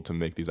able to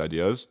make these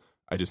ideas.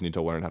 I just need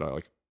to learn how to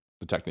like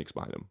the techniques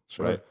behind them.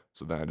 Sure. Right.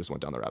 So then I just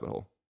went down the rabbit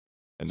hole.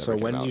 And So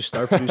never when came did out. you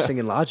start producing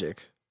in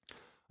Logic?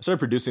 I started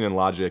producing in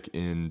Logic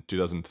in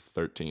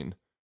 2013.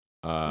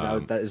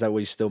 Is that what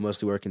you still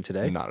mostly working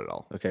today? Not at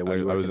all. Okay, what are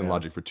you I was working in now?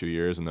 Logic for 2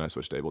 years and then I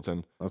switched to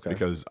Ableton. Okay.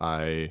 Because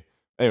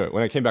anyway,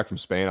 when I came back from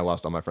Spain, I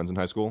lost all my friends in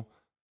high school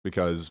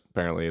because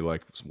apparently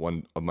like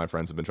one of my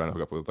friends had been trying to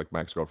hook up with like my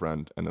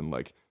ex-girlfriend, and then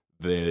like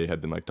they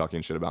had been like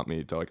talking shit about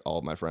me to like all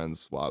of my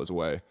friends while I was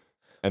away.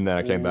 And then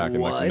I came back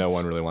and like no What?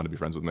 one really wanted to be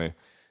friends with me.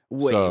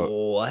 Wait, So,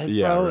 what,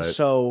 yeah, bro? right.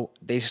 So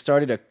they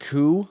started a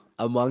coup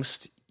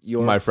amongst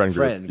your My friend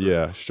group.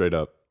 Yeah, straight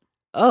up.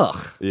 Ugh.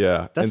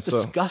 Yeah. That's And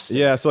so- disgusting.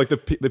 Yeah, so like the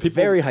people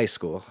Very high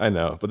school. I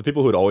know, but the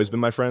people who had always been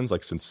my friends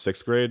like since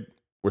 6th grade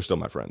were still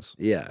my friends.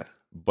 Yeah.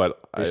 But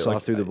They saw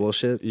through the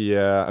bullshit.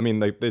 Yeah, I mean,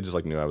 like they just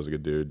like knew I was a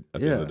good dude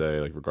at the end of the Yeah. day,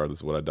 like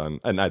regardless of what I'd done,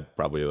 and I'd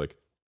probably like,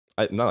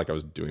 not like I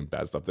was doing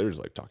bad stuff. They were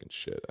just like talking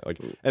shit, like,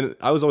 and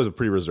I was always a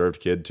pretty reserved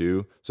kid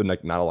too, so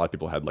like not a lot of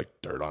people had like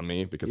dirt on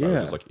me because I was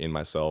Yeah. just like in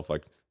myself,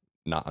 like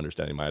not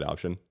understanding my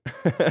adoption.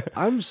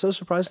 I'm so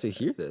surprised to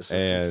hear this. It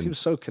And- seems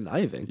so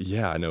conniving.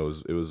 Yeah, I know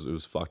it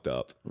was fucked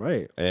up,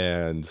 Right.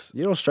 and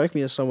You don't strike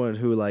me as someone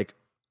who like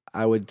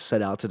I would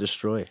set out to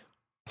destroy.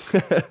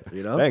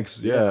 You know?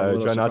 thanks. I'm Yeah, a I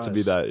little try not to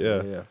be surprised.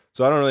 that. Yeah.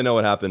 So I don't really know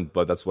what happened,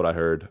 but that's what I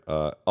heard.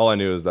 All I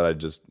knew is that I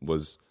just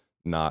was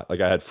not like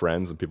I had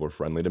friends and people were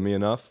friendly to me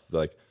enough,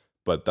 like,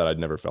 but that I'd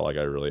never felt like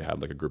I really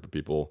had like a group of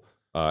people.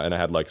 And I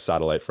had like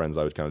satellite friends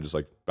I would kind of just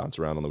like bounce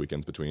around on the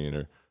weekends between,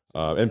 or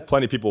and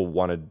plenty of people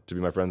wanted to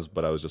be my friends,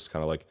 but I was just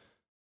kind of like,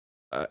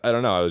 I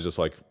don't know, I was just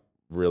like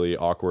really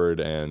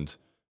awkward and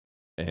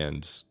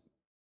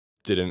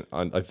didn't.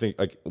 I think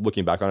like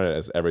looking back on it, it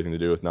has everything to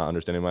do with not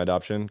understanding my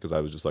adoption because I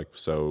was just like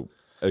so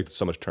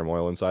much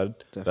turmoil inside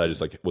that I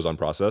just like was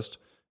unprocessed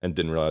and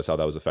didn't realize how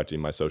that was affecting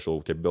my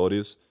social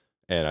capabilities,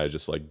 and I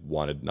just like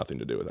wanted nothing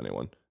to do with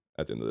anyone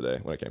at the end of the day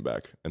when I came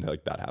back, and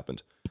like that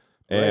happened.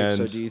 And Right.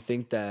 So do you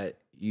think that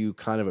you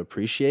kind of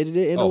appreciated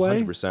it in a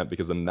way? 100%,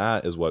 because then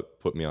that is what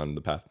put me on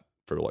the path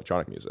for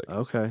electronic music.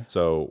 Okay.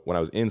 So when I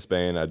was in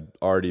Spain, I'd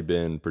already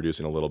been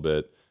producing a little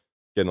bit,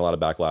 getting a lot of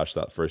backlash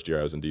that first year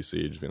I was in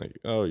DC, just being like,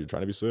 oh, you're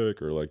trying to be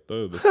sick, or like,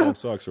 oh, this song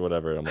sucks, or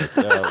whatever. And I'm like,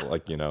 yeah,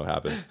 like, you know, it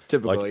happens.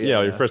 Typical, Like,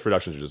 yeah. your first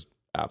productions are just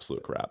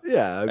absolute crap.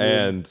 Yeah. I mean,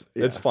 And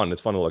it's yeah. fun.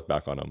 It's fun to look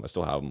back on them. I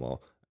still have them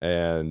all.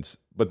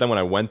 But then when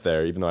I went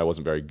there, even though I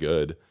wasn't very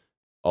good,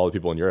 all the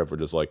people in Europe were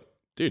just like,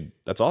 dude,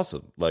 that's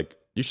awesome. Like,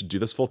 you should do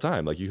this full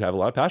time. Like, you have a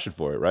lot of passion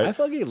for it, right? I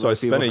fucking So I love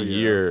people spent a from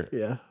year Europe.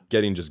 Yeah.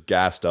 getting just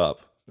gassed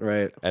up,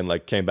 Right. and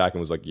like came back and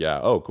was like, yeah,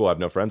 oh, cool. I have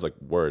no friends. Like,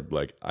 word.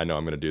 Like, I know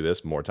I'm going to do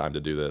this, more time to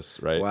do this.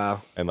 Right.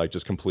 Wow. And like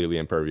just completely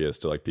impervious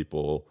to like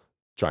people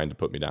trying to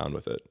put me down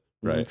with it.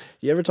 Right.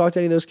 You ever talk to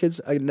any of those kids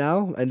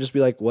now and just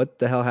be like, what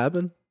the hell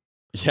happened?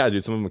 Yeah,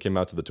 dude. Some of them came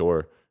out to the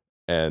tour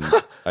And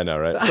I know,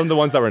 right? Some of the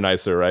ones that were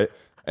nicer, right?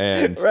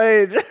 And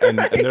Right. and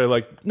they're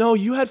like, no,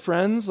 you had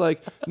friends,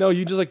 like, no,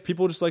 you just like,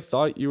 people just like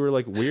thought you were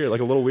like weird, like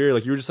a little weird,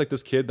 like you were just like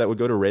this kid that would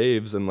go to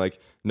raves and like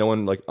no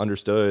one like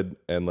understood,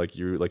 and like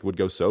you like would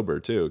go sober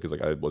too, because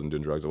like I wasn't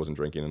doing drugs, I wasn't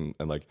drinking,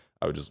 and like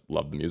I would just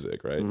love the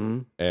music, right?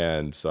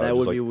 And so That I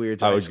was, would be like, weird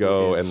to I high would school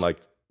go kids. and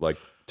like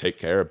take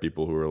care of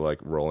people who were like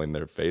rolling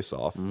their face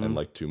off and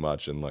like too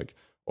much, and like,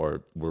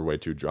 or were way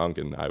too drunk,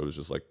 and I was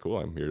just like, cool,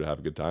 I'm here to have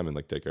a good time and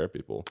like take care of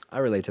people. I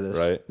relate to this.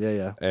 Right.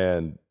 Yeah.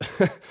 And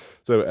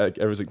so like,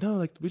 everyone's like, no,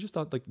 like we just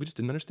thought, like we just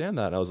didn't understand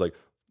that. And I was like,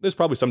 there's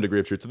probably some degree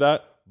of truth to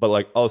that, but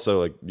like also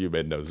like you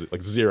made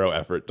like zero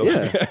effort to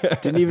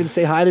like, Didn't even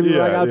say hi to me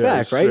when I got back,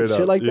 right? straight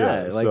Shit up. like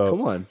Yeah, that. Like, so-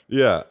 come on.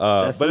 Yeah,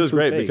 but it was foo-foo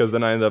great fake. because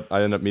then I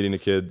ended up meeting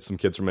some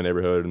kids from my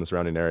neighborhood and the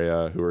surrounding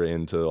area who were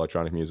into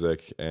electronic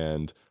music,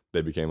 and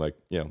they became like,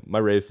 my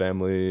rave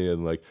family,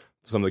 and like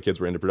some of the kids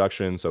were into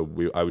production, so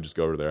I would just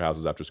go over to their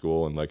houses after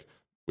school, and like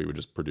we would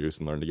just produce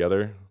and learn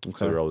together.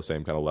 So we were all the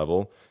same kind of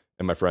level.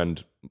 And my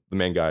friend, the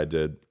main guy I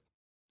did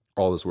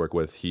all this work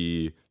with,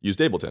 he used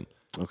Ableton.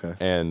 Okay.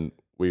 And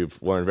we've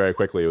learned very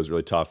quickly it was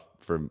really tough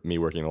for me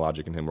working in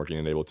Logic and him working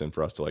in Ableton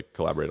for us to like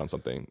collaborate on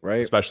something.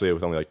 Right. Especially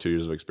with only like 2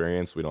 years of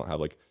experience. We don't have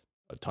like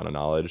a ton of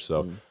knowledge.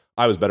 So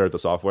I was better at the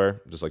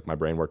software, just like my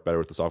brain worked better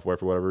with the software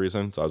for whatever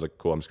reason. So I was like,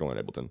 cool, I'm just gonna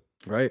learn Ableton.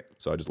 Right.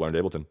 So I just learned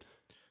Ableton.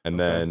 And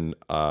then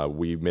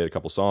we made a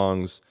couple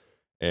songs,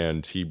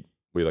 and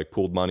we like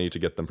pooled money to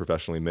get them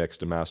professionally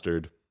mixed and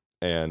mastered.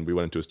 And we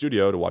went into a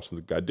studio to watch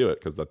the guy do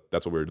it, because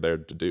that's what we were there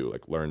to do,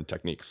 like learn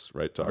techniques,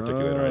 right, to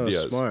articulate our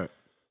ideas. Smart.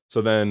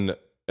 So then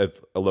at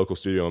a local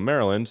studio in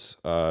Maryland,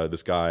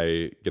 this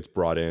guy gets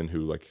brought in who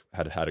like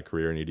had a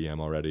career in EDM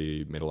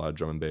already, made a lot of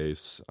drum and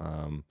bass.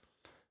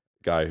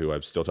 Guy who I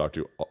still talk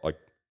to like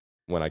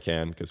when I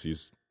can, because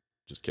he's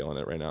just killing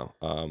it right now.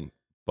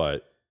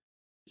 But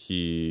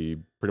he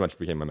pretty much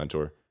became my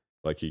mentor.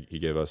 Like he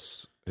gave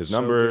us his So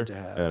number, good to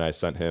have. and I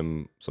sent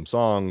him some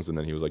songs, and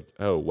then he was like,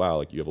 oh wow,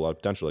 like you have a lot of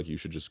potential, like you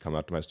should just come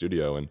out to my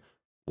studio and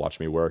watch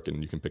me work,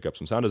 and you can pick up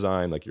some sound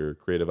design, like your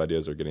creative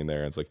ideas are getting there,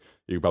 and it's like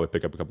you can probably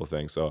pick up a couple of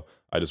things. So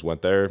I just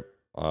went there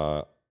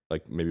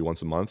like maybe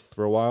once a month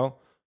for a while,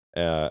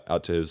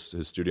 out to his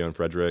studio in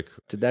Frederick.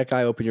 Did that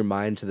guy open your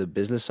mind to the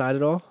business side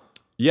at all?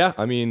 Yeah,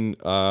 I mean,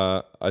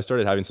 I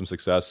started having some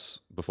success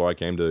before I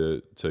came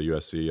to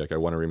USC. Like I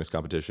won a remix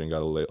competition,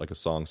 got a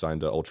song signed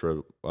to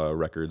Ultra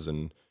Records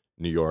in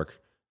New York,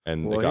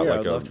 and Well, it got here, like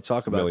I'd love to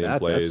talk about million that. That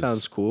plays.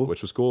 sounds cool.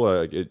 Which was cool.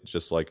 It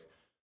just like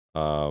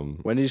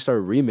When did you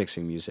start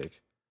remixing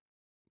music?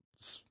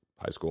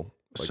 high school.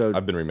 Like, So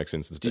I've been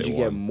remixing since day Did you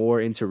one. get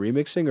more into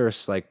remixing, or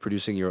like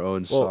producing your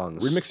own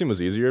songs? Remixing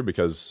was easier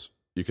because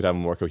you could have a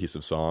more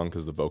cohesive song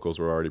because the vocals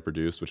were already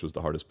produced, which was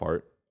the hardest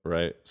part,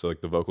 right? So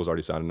like the vocals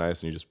already sounded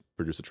nice, and you just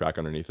produce a track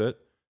underneath it.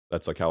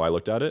 That's like how I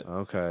looked at it.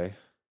 Okay.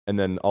 And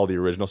then all the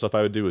original stuff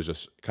I would do was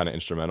just kind of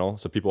instrumental.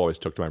 So people always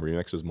took to my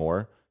remixes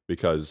more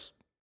because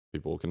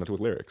people connect with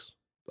lyrics,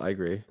 I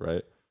agree.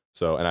 right?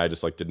 So, and I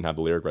just like didn't have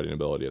the lyric writing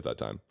ability at that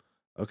time.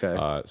 Okay.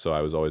 So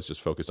I was always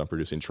just focused on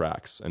producing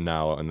tracks. And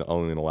now,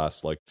 only in the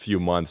last like few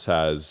months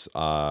has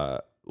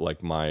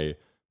like my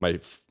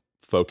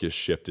focus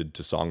shifted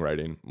to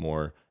songwriting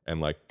more,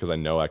 and like because I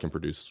know I can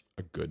produce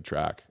a good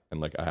track, and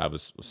like I have a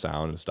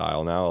sound and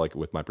style now, like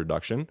with my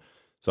production.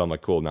 So I'm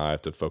like, cool. Now I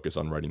have to focus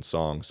on writing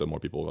songs so more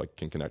people like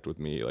can connect with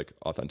me like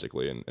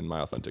authentically in my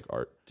authentic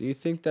art. Do you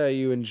think that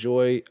you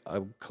enjoy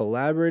a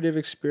collaborative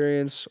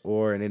experience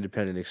or an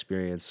independent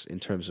experience in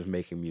terms of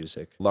making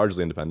music?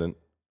 Largely independent,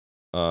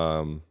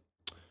 but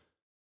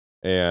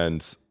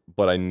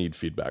I need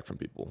feedback from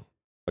people.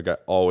 Like I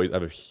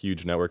have a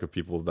huge network of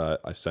people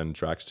that I send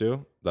tracks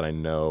to that I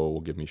know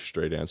will give me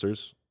straight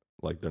answers.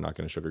 Like they're not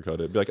going to sugarcoat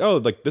it. Be like, oh,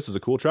 like this is a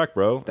cool track,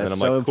 bro. That's and I'm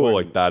so like, cool.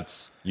 important. Like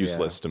that's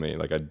useless to me.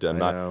 Like I'm I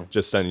not know.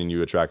 just sending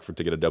you a track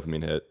to get a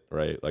dopamine hit,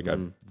 right? Like I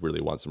really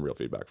want some real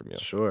feedback from you.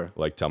 Sure.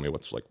 Like tell me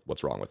what's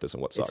wrong with this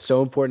and what sucks. It's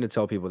so important to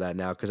tell people that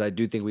now, because I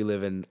do think we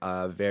live in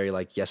a very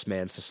like yes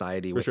man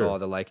society with sure. all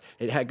the like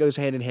goes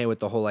hand in hand with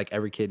the whole like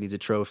every kid needs a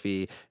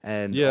trophy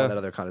and Yeah. all that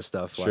other kind of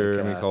stuff. Sure,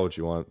 like, I mean, call what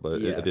you want,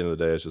 but yeah. at the end of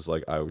the day, it's just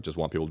like I would just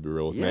want people to be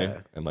real with me,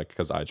 Yeah. and like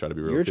because I try to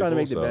be real. you're with trying to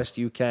people, make the so- best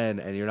you can,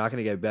 and you're not going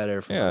to get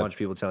better from Yeah. a bunch of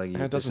people telling you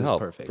And it this doesn't is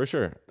help perfect. for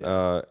sure.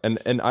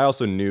 And I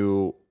also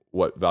knew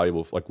what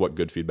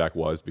good feedback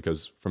was,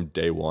 because from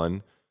day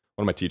one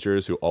of my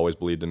teachers who always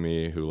believed in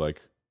me, who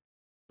like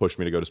pushed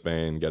me to go to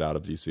Spain, get out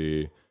of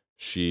DC,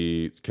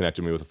 she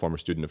connected me with a former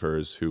student of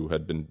hers who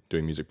had been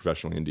doing music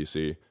professionally in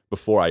DC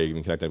before I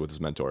even connected with his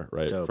mentor,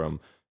 right? Dope.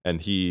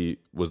 And he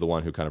was the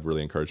one who kind of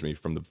really encouraged me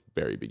from the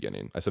very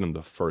beginning. I sent him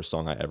the first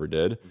song I ever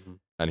did,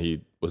 and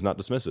he was not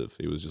dismissive.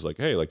 He was just like,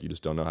 hey, like you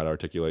just don't know how to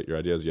articulate your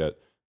ideas yet.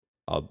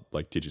 I'll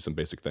like teach you some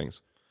basic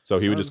things. So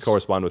he would just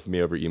correspond with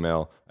me over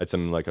email. I'd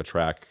send him like a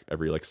track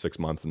every like 6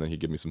 months, and then he'd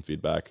give me some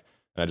feedback.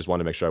 And I just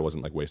wanted to make sure I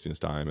wasn't like wasting his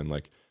time. And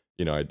like,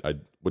 you know, I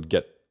would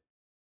get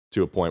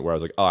to a point where I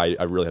was like, oh,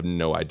 I really have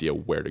no idea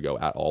where to go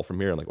at all from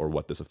here, and like, or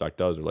what this effect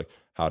does, or like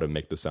how to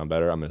make this sound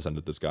better. I'm going to send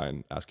it to this guy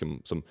and ask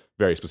him some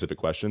very specific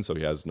questions. So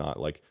he has not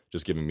like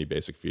just giving me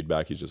basic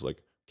feedback. He's just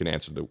like, can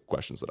answer the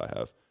questions that I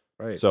have.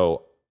 Right.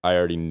 So I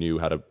already knew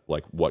how to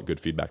like what good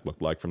feedback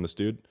looked like from this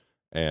dude,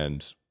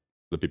 and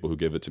the people who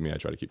give it to me, I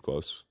try to keep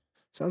close.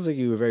 Sounds like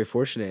you were very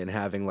fortunate in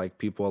having like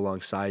people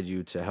alongside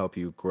you to help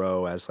you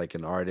grow as like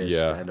an artist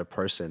Yeah. and a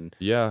person.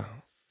 Yeah,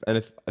 and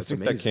I That's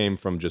think amazing. that came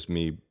from just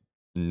me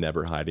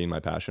never hiding my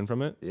passion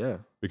from it. Yeah.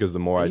 Because the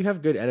more And I you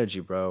have good energy,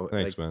 bro.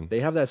 Thanks, like, man. They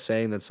have that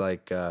saying that's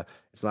like,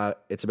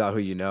 it's about who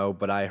you know.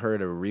 But I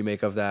heard a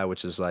remake of that,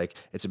 which is like,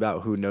 it's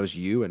about who knows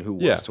you and who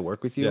Yeah. wants to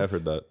work with you. yeah, I've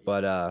heard that.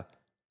 But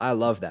I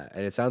love that,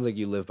 and it sounds like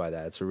you live by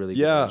that. It's a really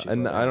good Yeah, energy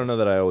and photo. I don't know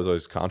that I was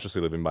always consciously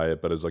living by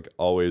it, but it's like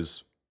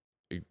always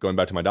going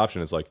back to my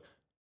adoption. It's like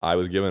I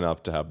was given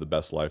up to have the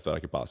best life that I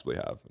could possibly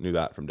have. I knew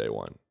that from day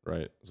one,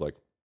 right? It's like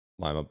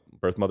my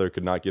birth mother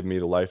could not give me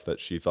the life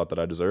that she thought that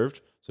I deserved,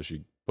 so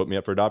she put me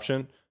up for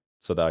adoption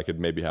so that I could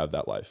maybe have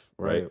that life,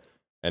 right?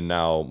 And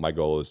now my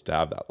goal is to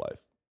have that life.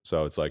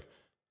 So it's like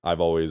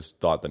I've always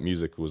thought that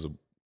music was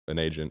an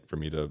agent for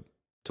me to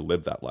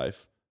live that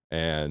life,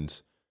 and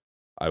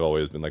I've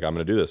always been like, I'm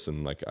going to do this,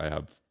 and like I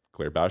have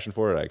clear passion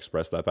for it. I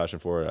express that passion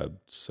for it. I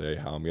say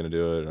how I'm going to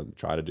do it. I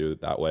try to do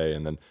it that way,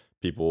 and then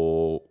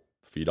people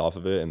feed off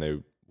of it and they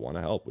want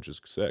to help, which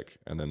is sick.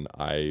 And then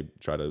I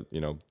try to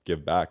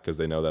give back because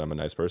they know that I'm a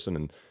nice person,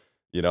 and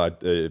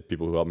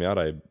people who help me out,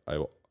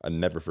 I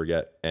never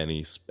forget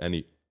any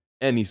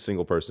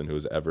single person who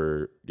has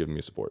ever given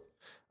me support.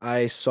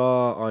 I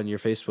saw on your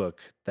Facebook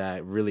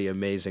that really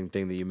amazing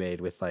thing that you made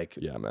with like.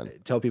 Yeah, man.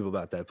 Tell people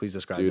about that. Please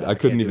describe. Dude, that. I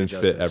couldn't can't do even it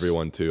fit justice.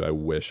 everyone too. I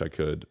wish I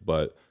could,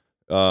 but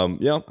I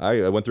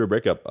went through a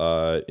breakup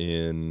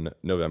in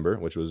November,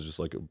 which was just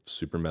like a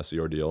super messy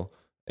ordeal,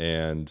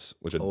 and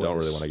which I don't really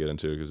Always. want to get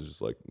into because it's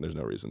just like there's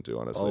no reason to,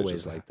 honestly. It's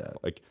Always just, like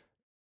that. Like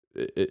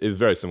it's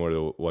very similar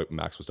to what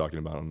Max was talking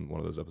about on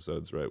one of those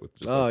episodes, right? With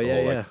just Oh, like, the yeah,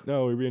 whole, yeah. like,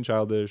 no, we're being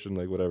childish and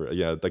like whatever.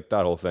 Yeah, like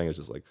that whole thing is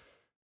just like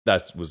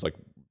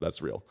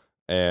that's real.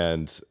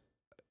 And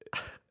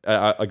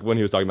I like when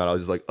he was talking about it, I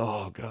was just like,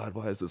 oh God,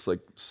 why is this like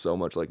so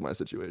much like my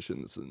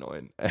situation? It's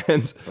annoying.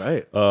 And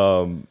Right.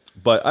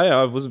 but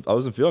I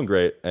wasn't feeling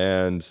great,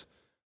 and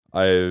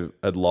I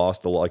had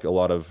lost a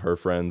lot of her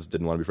friends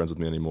didn't want to be friends with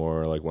me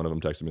anymore. Like one of them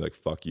texted me like,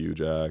 fuck you,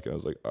 Jack. And I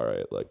was like, all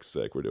right, like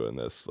sick, we're doing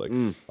this. Like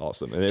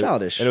awesome. And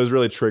Childish. And it was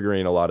really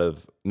triggering a lot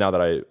of, now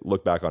that I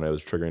look back on it, it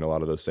was triggering a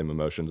lot of those same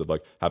emotions of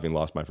like having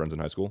lost my friends in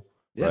high school.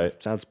 Yeah.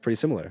 Right. Sounds pretty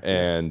similar.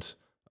 And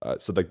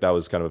so like that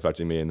was kind of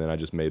affecting me. And then I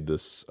just made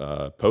this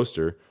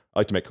poster. I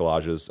like to make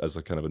collages as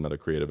a kind of another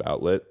creative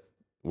outlet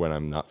when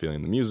I'm not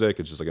feeling the music.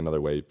 It's just like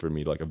another way for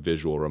me, like a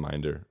visual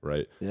reminder,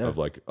 right? Yeah. Of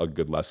like a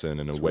good lesson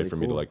and a way really for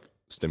me to cool. like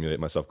stimulate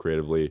myself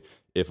creatively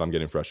if I'm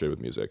getting frustrated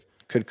with music.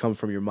 Could come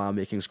from your mom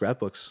making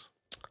scrapbooks.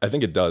 I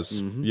think it does.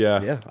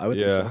 Yeah. Yeah, I would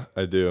think so.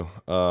 I do.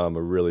 I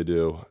really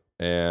do.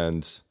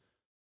 And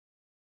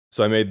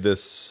so I made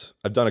this,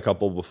 I've done a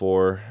couple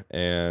before,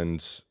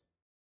 and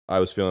I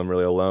was feeling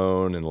really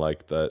alone and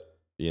like that,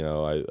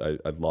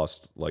 I'd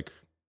lost like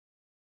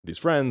these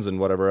friends and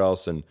whatever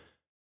else. And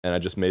I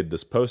just made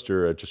this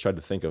poster. I just tried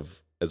to think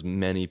of as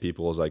many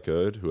people as I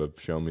could who have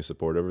shown me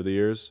support over the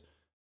years.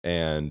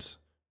 And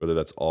whether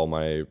that's all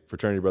my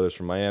fraternity brothers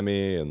from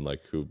Miami and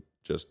like who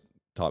just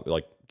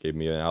gave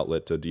me an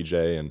outlet to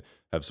DJ and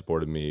have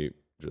supported me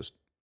just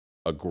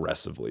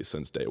aggressively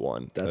since day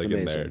one. That's like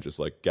amazing. In there, just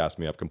like gassed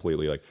me up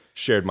completely, like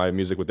shared my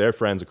music with their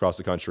friends across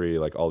the country,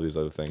 like all these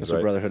other things. That's right?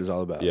 what brotherhood is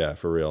all about. Yeah,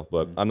 for real.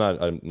 But I'm not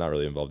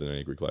really involved in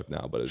any Greek life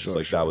now, but it's just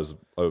like Sure. that was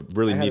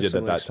really I had a needed at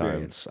similar that time.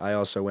 experience. I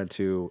also went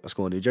to a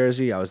school in New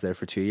Jersey. I was there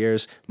for 2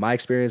 years. My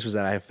experience was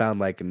that I found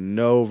like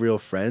no real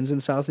friends in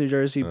South New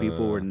Jersey.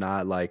 People were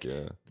not like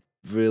Yeah.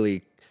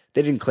 really.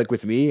 They didn't click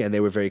with me, and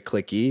they were very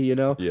clicky,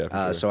 Yeah, for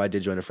sure. So I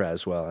did join a frat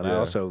as well, and I Yeah.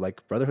 also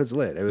like brotherhood's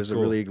lit. It was a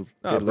cool. really No, good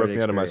it broke learning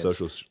me out of my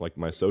experience.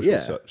 social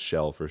Yeah.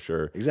 shell for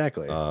sure.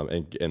 Exactly.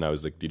 And I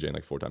was like DJing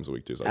like 4 times a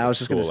week too. So I was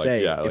just gonna cool,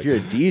 say, yeah, if like- you're a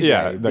DJ,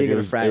 yeah, being in a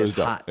was, frat it was is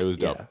dope. hot. It was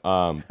dope.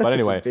 Yeah. But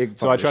anyway, big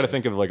so I try to partnership.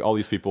 think of like all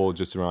these people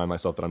just to remind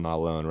myself that I'm not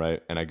alone,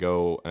 right? And I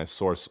go and I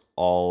source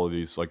all of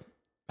these like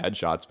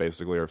headshots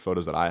basically or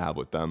photos that I have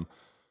with them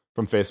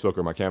from Facebook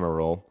or my camera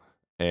roll,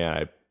 and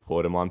I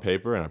put them on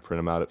paper and I print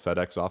them out at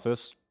FedEx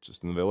office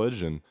just in the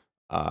village, and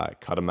I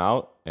cut them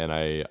out, and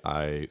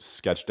I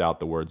sketched out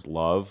the words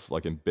love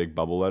like in big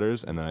bubble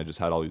letters, and then I just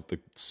had all these like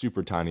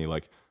super tiny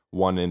like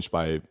 1 inch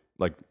by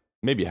like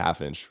maybe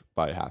 ½ inch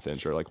by ½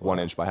 inch or like 1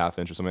 inch by ½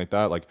 inch or something like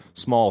that, like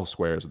small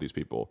squares of these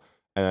people.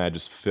 And then I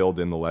just filled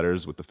in the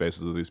letters with the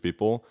faces of these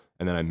people,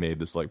 and then I made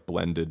this like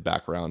blended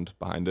background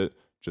behind it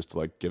just to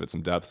like give it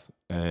some depth.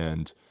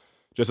 And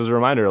just as a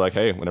reminder, like,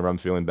 hey, whenever I'm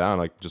feeling down,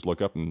 like just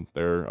look up and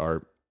there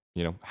are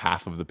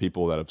half of the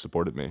people that have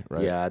supported me,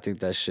 right? Yeah, I think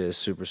that shit is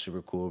super,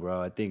 super cool,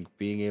 bro. I think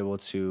being able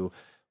to,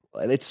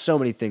 it's so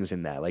many things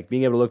in that. Like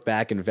being able to look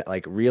back and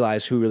like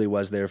realize who really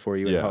was there for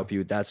you and Yeah. help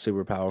you. That's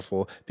super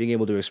powerful. Being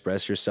able to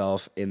express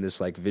yourself in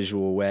this like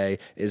visual way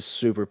is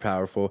super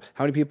powerful.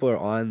 How many people are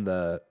on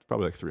the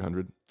Probably like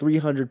 300.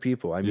 300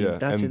 people? I mean, Yeah,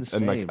 that's and,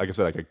 insane. And like I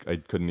said, like I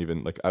couldn't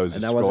even like I was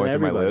And just that wasn't scrolling through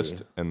my everybody.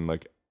 list,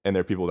 and there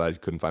are people that I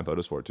couldn't find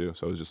photos for too.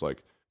 So it was just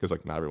like because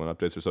like not everyone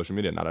updates their social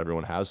media, not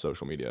everyone has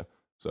social media,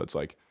 so it's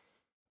like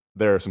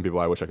there are some people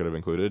I wish I could have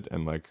included,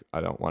 and like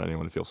I don't want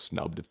anyone to feel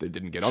snubbed if they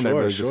didn't get on there.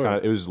 But it was just kind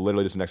of, it was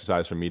literally just an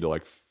exercise for me to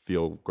like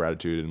feel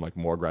gratitude and like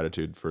more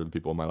gratitude for the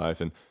people in my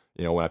life. And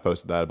you know, when I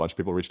posted that, a bunch of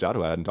people reached out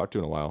who I hadn't talked to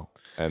in a while,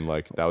 and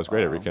like that was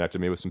great. It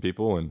reconnected me with some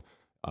people, and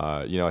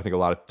you know, I think a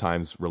lot of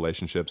times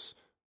relationships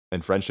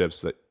and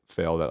friendships that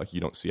fail that like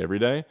you don't see every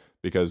day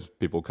because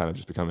people kind of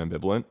just become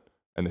ambivalent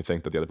and they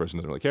think that the other person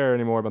doesn't really care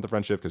anymore about the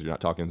friendship because you're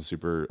not talking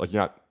super, like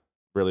you're not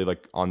really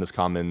like on this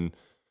common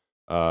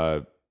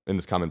in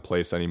this common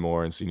place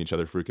anymore and seeing each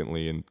other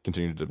frequently and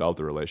continue to develop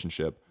the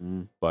relationship.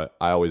 But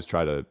I always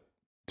try to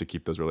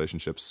keep those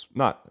relationships,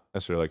 not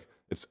necessarily like,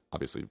 it's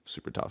obviously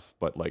super tough,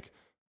 but like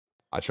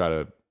I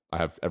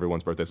have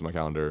everyone's birthdays on my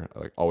calendar. I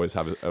like always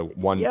have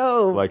one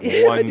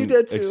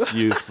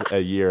excuse a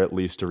year at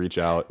least to reach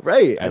out.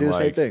 Right. I do the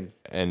same thing.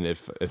 And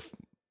if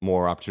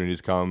more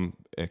opportunities come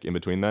in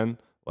between then,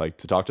 like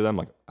to talk to them,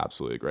 like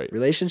absolutely great.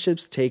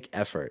 Relationships take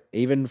effort,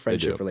 even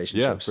friendship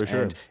relationships. Yeah, for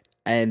sure.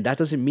 And that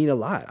doesn't mean a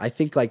lot. I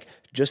think like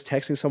just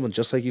texting someone,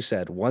 just like you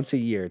said, once a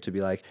year to be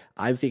like,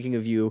 I'm thinking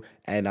of you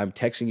and I'm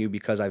texting you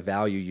because I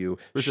value you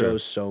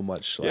shows so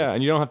much. Like, yeah,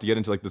 and you don't have to get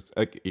into like this.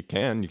 Like you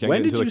can't get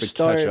into like the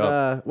catch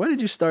up. When did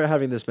you start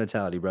having this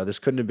mentality, bro? This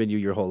couldn't have been you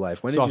your whole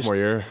life. When Sophomore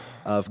year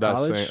of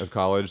college? Of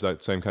college,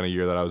 that same kind of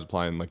year that I was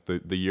applying, like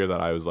the year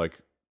that I was like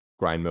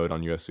grind mode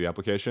on USC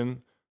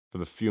application. For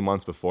the few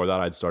months before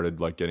that, I'd started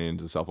like getting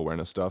into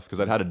self-awareness stuff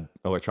because I'd had an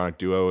electronic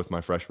duo with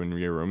my freshman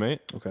year roommate.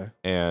 Okay.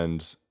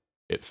 And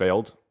it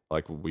failed.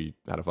 Like we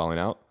had a falling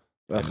out.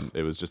 And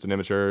it was just an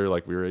immature,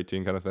 like we were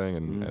 18 kind of thing.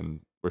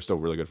 And we're still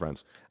really good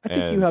friends. I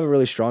think you have a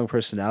really strong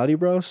personality,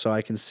 bro. So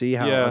I can see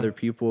how other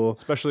people...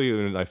 Especially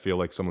when I feel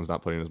like someone's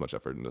not putting as much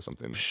effort into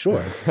something.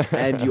 Sure.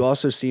 And you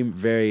also seem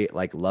very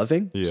like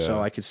loving. Yeah.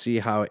 So I could see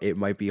how it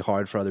might be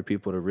hard for other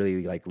people to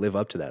really like live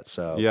up to that.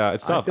 So yeah,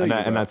 it's tough. And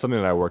that's something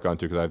that I work on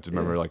too, because I have to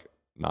remember like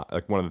not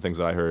like one of the things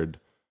that I heard,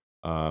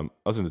 I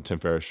was in the Tim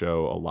Ferriss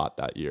show a lot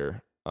that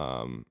year.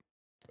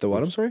 The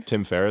what? I'm sorry?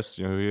 Tim Ferriss.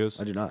 You know who he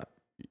is? I do not.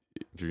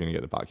 If you're going to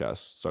get the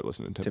podcast, start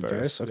listening to Tim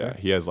Ferriss. Okay. Yeah,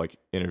 he has like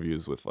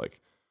interviews with like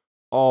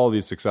all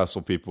these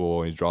successful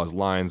people, and he draws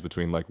lines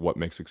between like what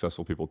makes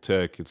successful people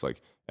tick. It's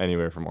like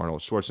anywhere from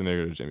Arnold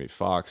Schwarzenegger to Jamie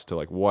Foxx to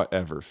like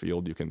whatever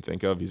field you can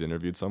think of. He's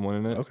interviewed someone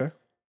in it. Okay.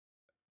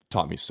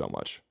 Taught me so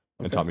much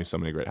and taught me so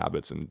many great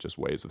habits and just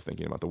ways of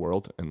thinking about the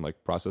world and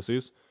like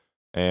processes.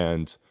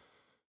 And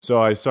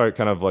so I started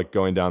kind of like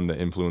going down the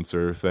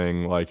influencer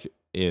thing like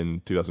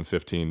in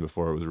 2015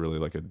 before it was really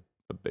like a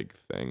big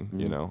thing,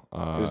 you know.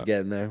 It was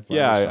getting there.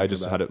 Yeah, I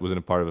just was in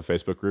a part of a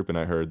Facebook group, and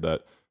I heard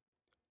that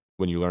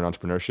when you learn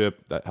entrepreneurship,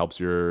 that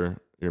helps your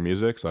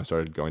music. So I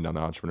started going down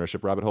the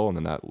entrepreneurship rabbit hole, and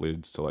then that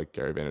leads to like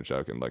Gary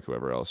Vaynerchuk and like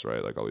whoever else,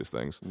 right? Like all these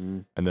things.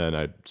 And then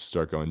I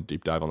start going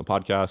deep dive on the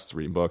podcasts,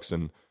 reading books,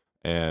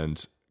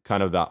 and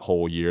kind of that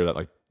whole year, that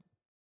like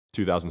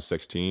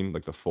 2016,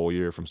 like the full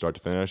year from start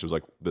to finish, it was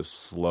like this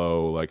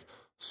slow like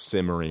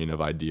simmering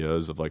of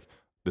ideas of like,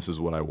 this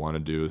is what I want to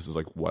do. This is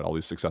like what all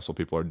these successful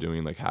people are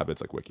doing, like habits,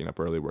 like waking up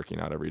early,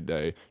 working out every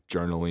day,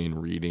 journaling,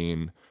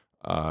 reading,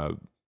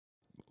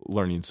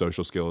 learning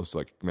social skills to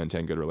like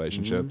maintain good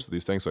relationships,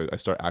 these things. So I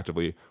start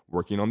actively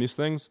working on these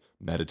things,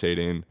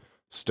 meditating,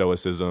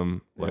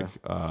 stoicism,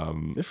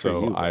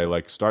 I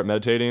like start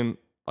meditating,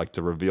 like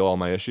to reveal all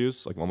my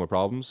issues, like all my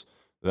problems.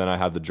 Then I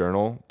have the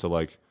journal to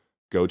like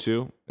go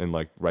to and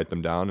like write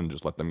them down and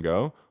just let them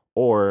go.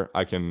 Or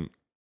I can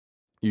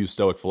use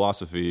Stoic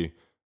philosophy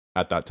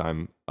at that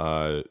time,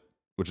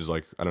 which is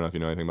like, I don't know if you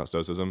know anything about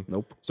Stoicism.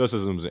 Nope.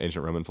 Stoicism is an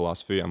ancient Roman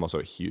philosophy. I'm also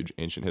a huge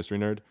ancient history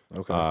nerd.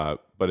 Okay.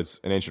 But it's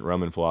an ancient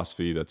Roman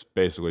philosophy that's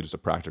basically just a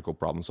practical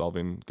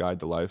problem-solving guide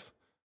to life,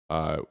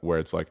 where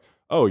it's like,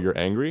 oh, you're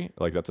angry?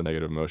 Like, that's a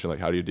negative emotion. Like,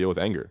 how do you deal with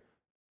anger?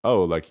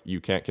 Oh, like,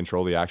 you can't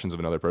control the actions of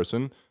another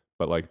person,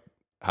 but like,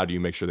 how do you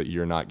make sure that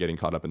you're not getting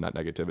caught up in that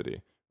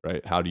negativity,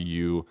 right? How do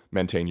you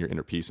maintain your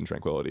inner peace and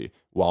tranquility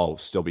while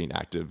still being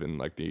active in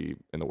like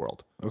in the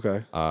world?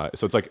 Okay.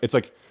 So it's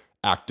like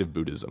active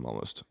Buddhism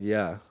almost.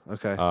 Yeah.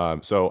 Okay.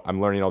 So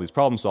I'm learning all these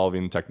problem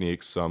solving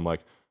techniques. So I'm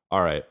like,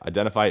 all right,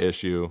 identify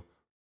issue,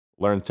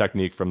 learn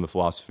technique from the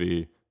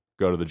philosophy,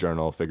 go to the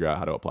journal, figure out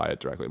how to apply it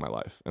directly in my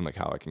life and like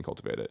how I can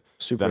cultivate it.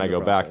 Then I go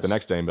back the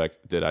next day and be like,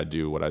 did I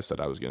do what I said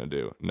I was going to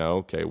do? No.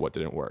 Okay. What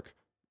didn't work?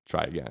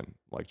 Try again.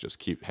 Like just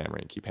keep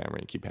hammering.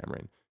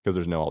 Because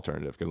there's no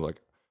alternative. Because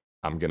like,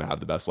 I'm going to have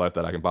the best life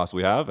that I can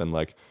possibly have. And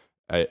like,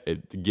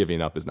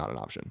 giving up is not an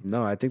option.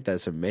 No, I think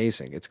that's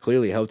amazing. It's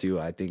clearly helped you,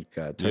 I think,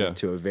 turn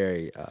into a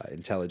very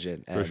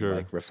intelligent and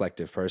like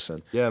reflective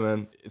person. Yeah,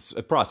 man. It's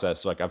a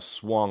process. Like I've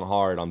swung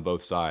hard on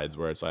both sides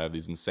where I have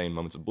these insane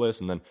moments of bliss.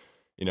 And then,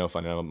 you know,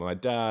 finding out about my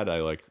dad, I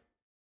like,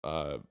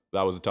 that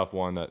was a tough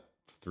one that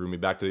threw me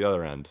back to the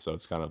other end. So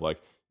it's kind of like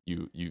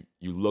you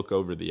look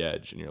over the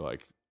edge and you're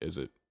like, is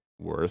it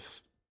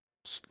worth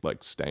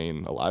like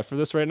staying alive for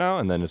this right now?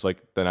 And then it's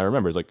like, then I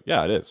remember it's like,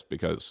 yeah, it is,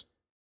 because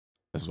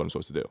this is what I'm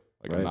supposed to do.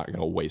 Like, I'm not going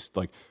to waste,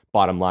 like,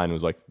 bottom line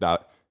was like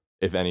that,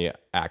 if any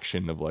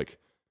action of like,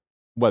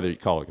 whether you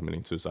call it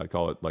committing suicide,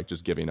 call it like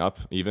just giving up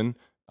even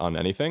on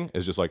anything,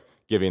 is just like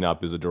giving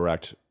up is a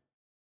direct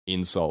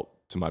insult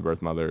to my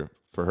birth mother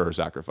for her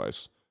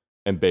sacrifice.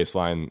 And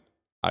baseline,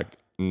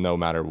 no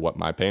matter what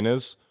my pain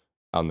is,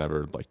 I'll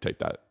never like take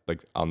that.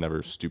 Like I'll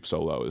never stoop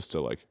so low as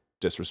to like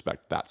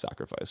disrespect that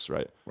sacrifice,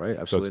 right? Right,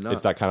 absolutely so not.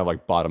 It's that kind of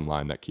like bottom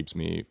line that keeps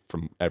me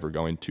from ever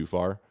going too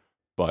far,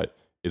 but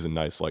is a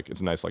nice like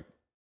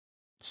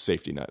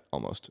safety net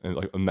almost, and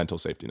like a mental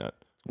safety net.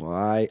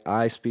 Well,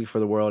 I speak for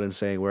the world in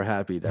saying we're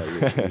happy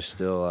that you're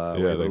still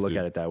Yeah, we're able to thanks, look dude.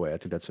 at it that way. I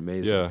think that's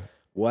amazing. Yeah.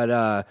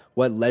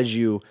 What led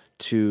you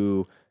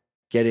to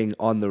getting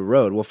on the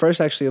road? Well,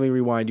 first, actually, let me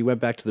rewind. You went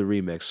back to the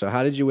remix. So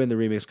how did you win the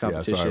remix Yeah,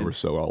 competition? sorry, we're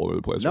so all over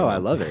the place. No, right I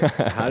now. love it.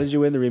 How did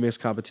you win the remix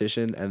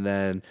competition? And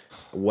then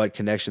what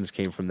connections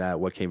came from that?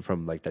 What came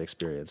from like that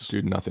experience?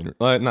 Dude, nothing.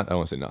 I don't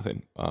want to say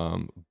nothing.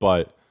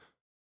 But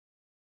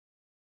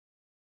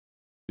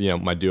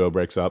my duo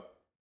breaks up.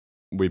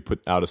 We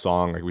put out a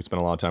song. Like we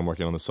spent a lot of time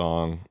working on the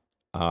song.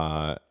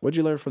 What'd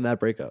you learn from that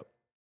breakup?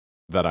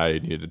 That I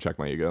needed to check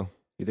my ego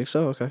You think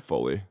so? Okay.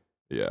 fully.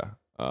 Yeah.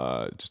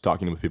 Just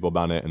talking with people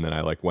about it, and then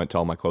I like went to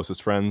all my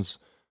closest friends,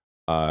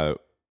 and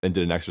did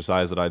an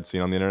exercise that I'd seen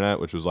on the internet,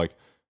 which was like,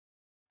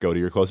 go to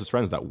your closest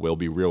friends that will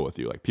be real with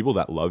you, like people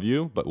that love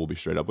you but will be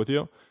straight up with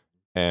you,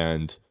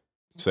 and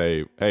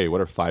say, hey, what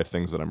are 5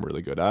 things that I'm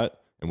really good at,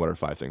 and what are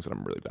 5 things that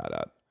I'm really bad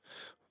at,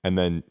 and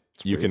then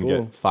you pretty can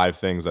cool. get 5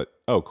 things that,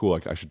 oh, cool,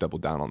 like I should double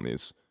down on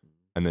these,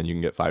 and then you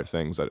can get 5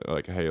 things that are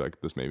like, hey,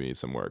 like this maybe needs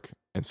some work,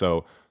 and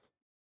so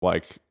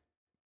like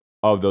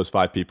of those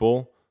 5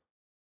 people,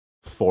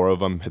 4 of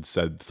them had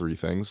said 3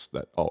 things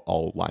that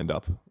all lined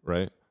up,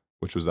 right?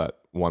 Which was that,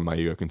 1, my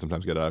ego can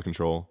sometimes get out of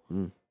control.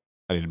 Mm.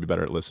 I need to be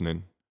better at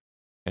listening.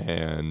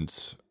 And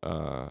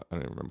I don't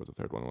even remember what the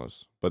third one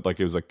was. But like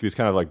it was like these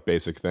kind of like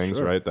basic things,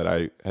 Sure. right? That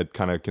I had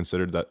kind of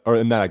considered that, or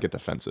in that I get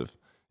defensive.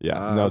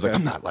 Yeah. And I was okay. like,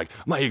 I'm not like,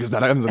 my ego's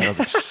not. And I was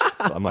like,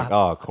 I'm like,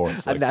 oh, of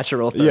course. A Like,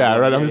 natural thing. yeah,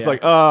 right. I'm just like,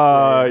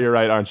 oh, you're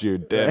right, aren't you?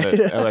 Damn Right.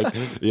 it. And like,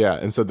 yeah.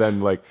 And so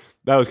then like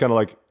that was kind of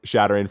like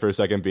shattering for a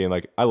second, being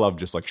like, I love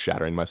just like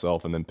shattering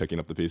myself and then picking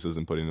up the pieces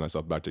and putting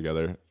myself back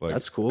together. Like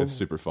That's cool. It's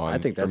super fun. I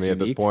think that's for me at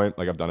this unique. point.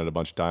 Like I've done it a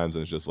bunch of times,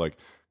 and it's just like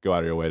go out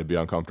of your way to be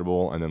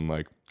uncomfortable and then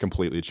like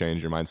completely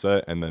change your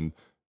mindset and then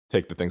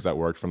take the things that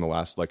worked from the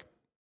last like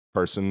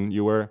person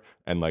you were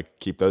and like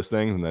keep those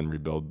things and then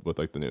rebuild with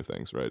like the new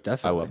things, right?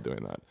 Definitely. I love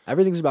doing that.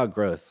 Everything's about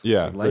growth.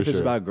 Yeah, Like, life for is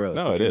sure. about growth.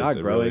 No, if it you're is. not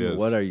It growing, really is.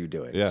 what are you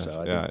doing? Yeah,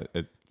 So I yeah,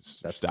 think it's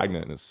that's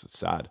stagnant. It's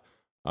sad.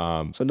 So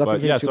nothing but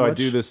came yeah, too so I much?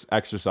 do this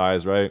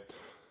exercise, right?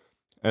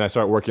 And I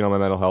start working on my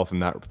mental health in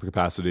that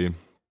capacity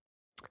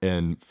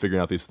and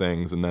figuring out these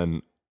things. And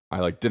then I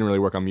like didn't really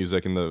work on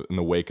music in the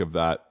wake of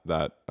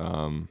that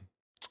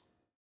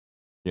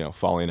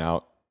falling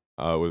out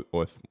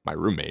with my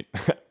roommate.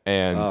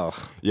 And Oh,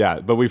 yeah,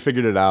 but we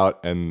figured it out,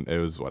 and it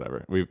was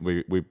whatever. We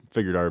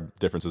figured our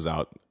differences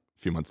out a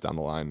few months down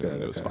the line, Good,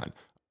 and it was okay.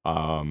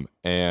 fine.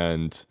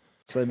 And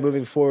so then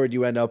moving forward,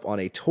 you end up on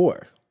a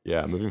tour.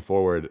 yeah, moving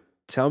forward,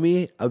 Tell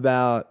me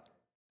about,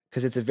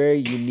 because it's a very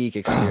unique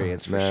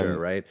experience for Man, sure,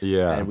 right?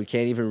 yeah. And we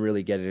can't even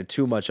really get into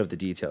too much of the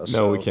details. no,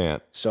 so, we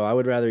can't. So I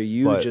would rather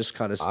you But just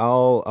kind of.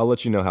 I'll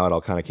let you know how it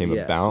all kind of came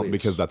Yeah, about, please.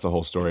 because that's a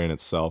whole story in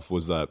itself.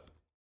 Was that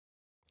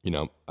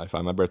I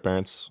find my birth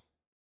parents.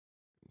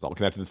 It's all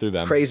connected through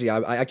them. Crazy. I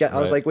was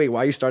Right. like, wait,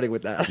 why are you starting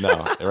with that?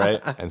 No,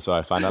 right? And so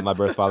I find out my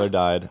birth father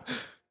died.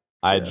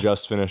 I had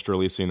just finished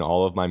releasing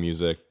all of my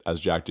music as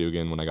Jack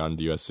Dugan when I got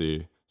into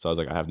USC. So I was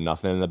like, I have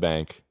nothing in the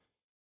bank.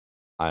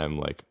 I'm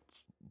like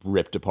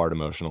ripped apart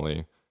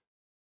emotionally.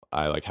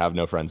 I like have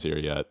no friends here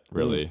yet,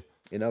 really.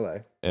 In LA.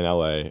 In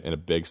LA, in a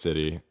big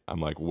city. I'm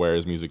like, where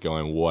is music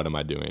going? What am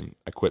I doing?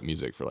 I quit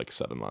music for like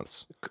 7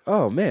 months.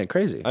 Oh, man,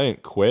 crazy. I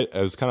didn't quit. It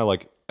was kind of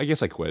like, I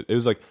guess I quit. It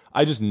was like,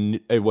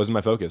 it wasn't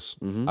my focus.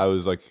 Mm-hmm. I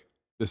was like,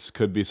 this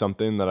could be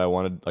something that I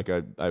wanted, like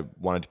I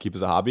wanted to keep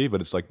as a hobby, but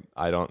it's like,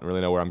 I don't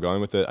really know where I'm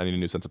going with it. I need a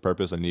new sense of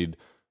purpose. I need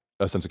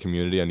a sense of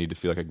community. I need to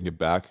feel like I can give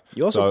back.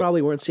 You also So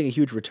probably weren't seeing a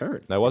huge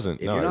return. I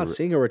wasn't. If No, you're not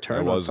seeing a return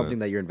on wasn't. something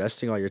that you're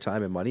investing all your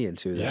time and money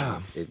into, then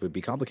Yeah. it would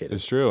be complicated.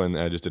 It's true. And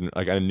I just didn't,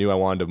 like, I knew I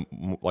wanted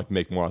to like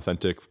make more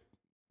authentic,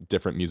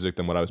 different music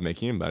than what I was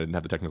making, but I didn't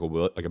have the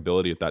technical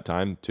ability at that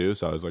time too.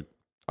 So I was like,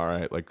 all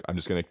right, like I'm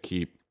just going to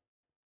keep,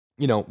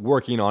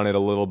 working on it a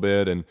little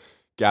bit and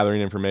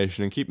gathering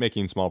information and keep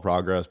making small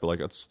progress, but like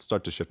let's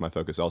start to shift my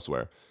focus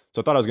elsewhere.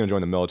 So I thought I was going to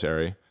join the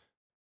military.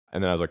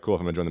 And then I was like, cool, if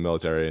I'm going to join the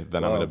military,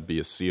 then I'm Whoa. going to be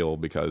a SEAL,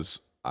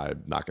 because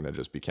I'm not going to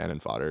just be cannon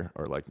fodder,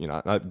 or like,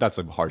 that's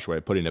a harsh way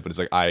of putting it, but it's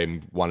like, I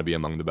want to be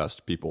among the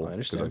best people, I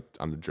understand. because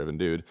I'm a driven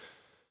dude.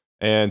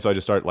 And so I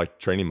just started like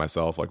training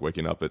myself, like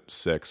waking up at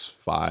 6,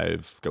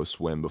 5, go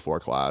swim before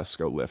class,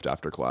 go lift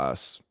after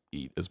class,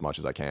 eat as much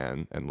as I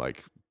can. And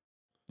like,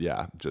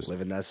 yeah, just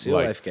Living that SEAL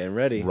like, life, getting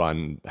ready.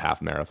 run half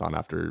marathon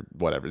after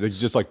whatever. It's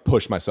just like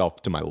push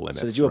myself to my limits.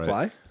 So did you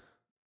right?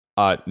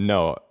 apply?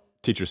 No,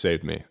 teacher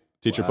saved me.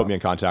 Teacher Wow. put me in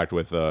contact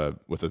with a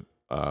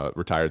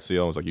retired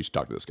SEAL and was like, you should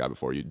talk to this guy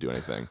before you do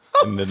anything.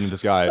 And then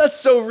this guy, That's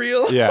so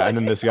real. yeah. And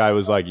then this guy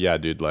was like, yeah,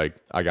 dude, like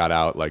I got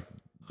out, like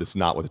this is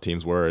not what the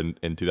teams were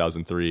in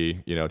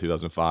 2003,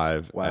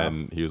 2005. Wow.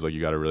 And he was like,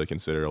 you got to really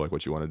consider like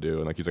what you want to do.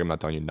 And like, he's like, I'm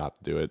not telling you not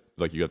to do it.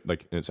 Like you got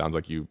like, and it sounds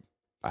like you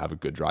I have a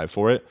good drive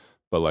for it,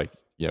 but like,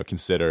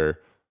 consider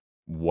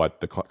what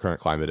the current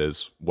climate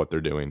is, what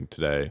they're doing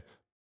today,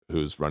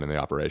 who's running the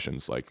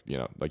operations. Like,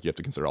 like you have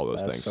to consider all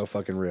those That's things. so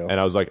fucking real. And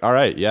I was like, all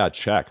right, yeah,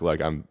 check.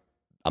 Like I'm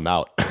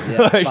out.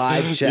 Yeah, like,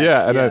 5 check.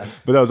 Yeah. And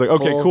but I was like,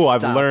 okay, Full cool.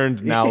 stop. I've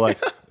learned now, like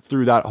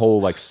through that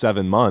whole like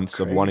 7 months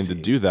of wanting to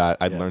Crazy. do that,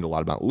 I'd learned a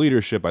lot about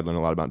leadership. I'd learned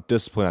a lot about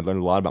discipline. I'd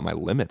learned a lot about my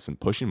limits and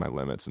pushing my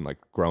limits and like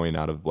growing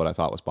out of what I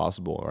thought was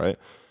possible. Right.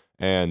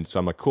 And so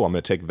I'm like, cool, I'm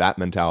going to take that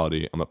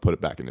mentality. I'm going to put it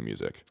back into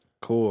music.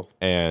 Cool.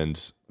 And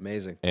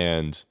amazing.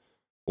 And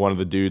one of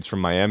the dudes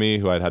from Miami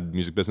who I'd had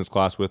music business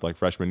class with like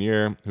freshman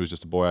year, who was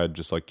just a boy I'd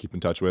just like keep in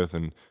touch with.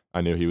 And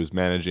I knew he was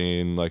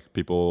managing like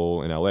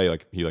people in LA.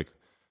 Like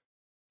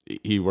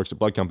he works at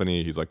Blood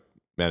Company. He's like,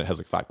 man, it has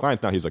like 5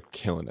 clients now. He's like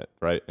killing it.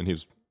 Right. And he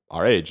was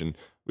our age and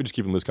we just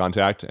keep in loose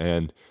contact.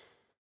 And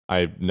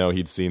I know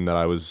he'd seen that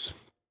I was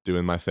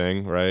doing my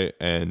thing. Right.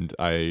 And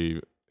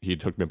he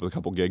took me up with a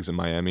couple gigs in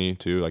Miami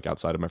too, like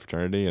outside of my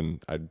fraternity,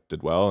 and I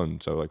did well.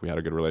 And so like we had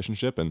a good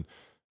relationship, and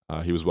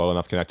he was well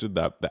enough connected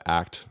that the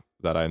act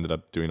that I ended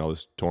up doing all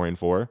this touring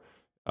for,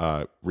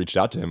 reached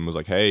out to him and was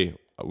like, hey,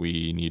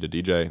 we need a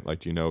DJ. Like,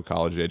 do you know a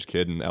college age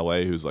kid in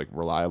LA who's like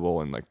reliable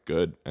and like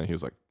good? And he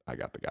was like, I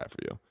got the guy for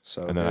you.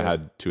 So and then I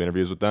had 2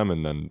 interviews with them,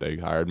 and then they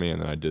hired me,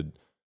 and then I did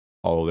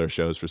all of their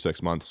shows for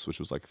 6 months, which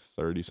was like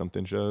 30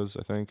 something shows,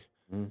 I think,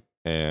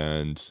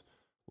 and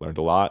learned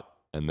a lot.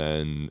 And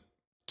then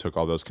took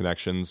all those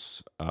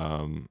connections,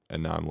 and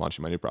now I'm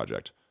launching my new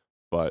project.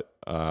 But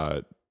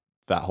that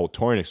whole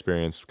touring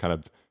experience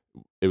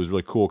it was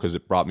really cool because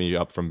it brought me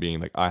up from being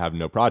like, I have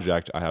no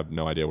project, I have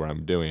no idea what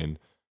I'm doing,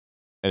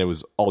 and it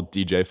was all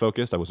DJ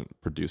focused. I wasn't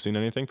producing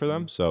anything for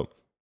them, so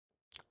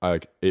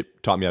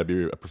it taught me how to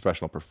be a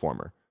professional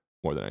performer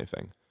more than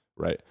anything,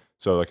 right?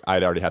 So like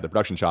I'd already had the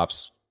production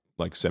chops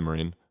like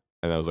simmering,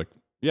 and I was like,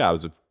 yeah, I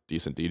was a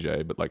decent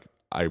DJ, but like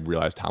I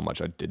realized how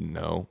much I didn't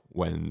know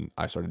when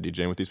I started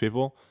DJing with these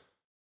people.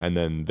 And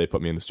then they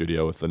put me in the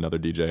studio with another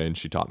DJ, and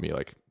she taught me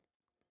like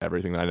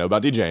everything that I know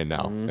about DJing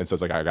now. And so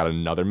it's like I got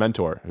another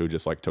mentor who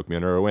just like took me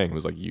under her wing and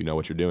was like, you know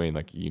what you're doing,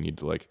 like you need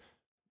to like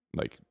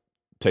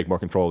take more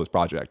control of this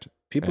project.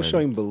 People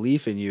showing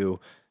belief in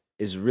you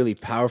is really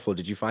powerful.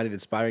 Did you find it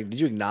inspiring? Did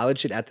you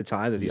acknowledge it at the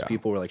time that these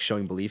people were like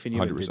showing belief in you?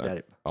 100%, and did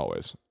that?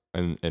 Always.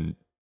 And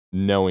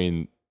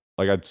knowing,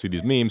 like I'd see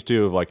these memes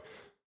too of like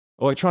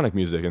electronic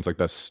music, and it's like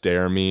that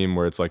stair meme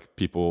where it's like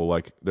people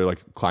like they're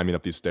like climbing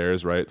up these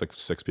stairs, right? It's like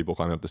 6 people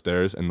climbing up the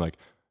stairs, and like,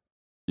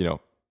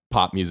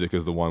 pop music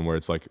is the one where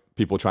it's like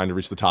people trying to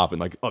reach the top and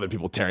like other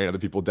people tearing other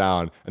people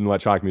down, and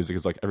electronic music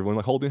is like everyone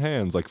like holding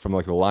hands like from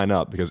like the line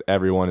up, because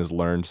everyone has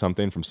learned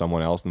something from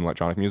someone else in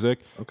electronic music.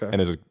 Okay.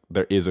 And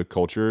there is a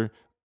culture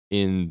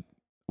in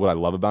what I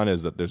love about it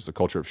is that there's a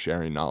culture of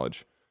sharing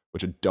knowledge,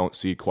 which I don't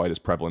see quite as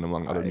prevalent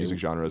among other music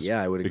genres. Yeah,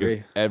 I would because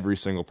agree. every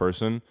single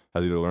person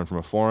has either learned from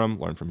a forum,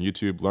 learned from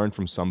YouTube, learned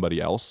from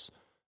somebody else,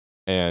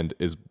 and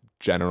is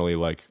generally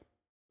like,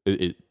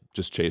 it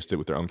just chased it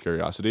with their own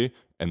curiosity.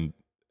 And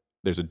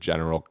there's a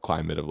general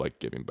climate of like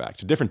giving back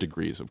to different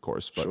degrees, of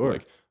course, but Sure.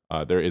 like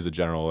there is a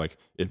general like,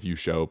 if you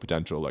show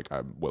potential, like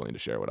I'm willing to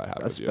share what I have.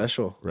 That's with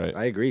special. you. Right.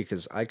 I agree,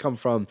 because I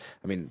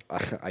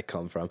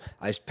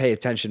pay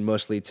attention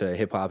mostly to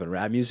hip hop and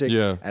rap music.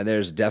 Yeah. And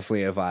there's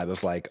definitely a vibe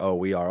of like, oh,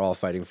 we are all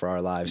fighting for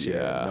our lives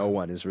here. Yeah. No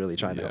one is really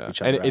trying to help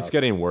each other And it's out.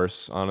 getting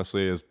worse,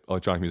 honestly, as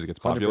electronic music gets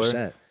popular.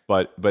 100%.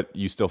 But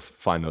you still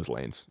find those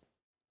lanes.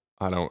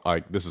 I don't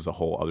like, this is a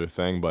whole other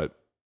thing, but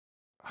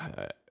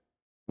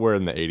we're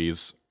in the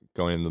 80s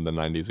going into the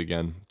 90s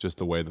again, just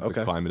the way that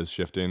the climate is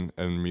shifting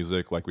in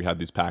music. Like we had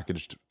these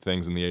packaged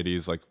things in the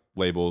 80s, like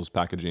labels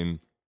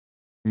packaging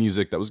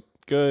music that was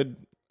good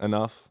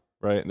enough,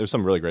 right? There's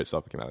some really great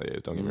stuff that came out of the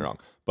 80s, don't get me wrong,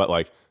 but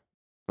like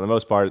for the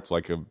most part it's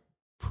like a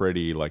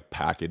pretty like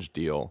packaged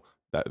deal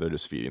that they're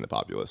just feeding the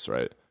populace,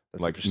 right?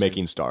 That's like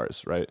making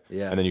stars, right?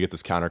 Yeah. And then you get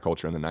this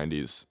counterculture in the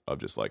 90s of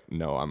just like,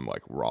 no, I'm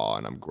like raw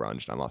and I'm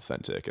grunge and I'm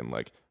authentic, and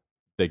like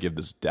they give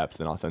this depth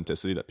and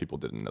authenticity that people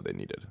didn't know they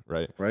needed,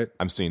 right? Right.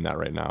 I'm seeing that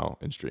right now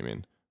in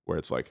streaming, where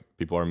it's like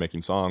people are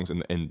making songs,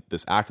 and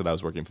this act that I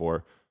was working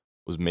for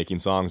was making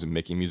songs and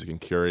making music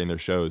and curating their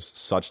shows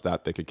such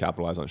that they could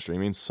capitalize on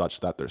streaming, such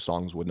that their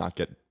songs would not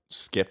get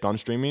skipped on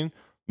streaming,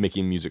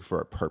 making music for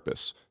a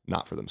purpose,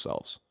 not for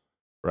themselves,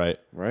 right?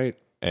 Right.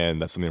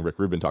 And that's something Rick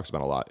Rubin talks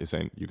about a lot, is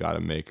saying you got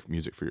to make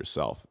music for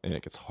yourself. And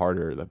it gets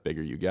harder the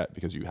bigger you get,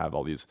 because you have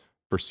all these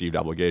perceived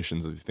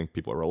obligations. If you think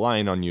people are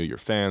relying on you, your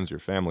fans, your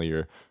family,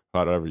 your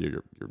whatever,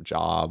 your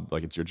job,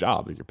 like it's your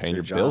job, like you're paying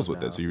your bills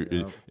with it. So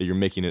you're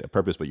making it a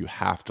purpose, but you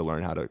have to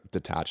learn how to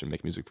detach and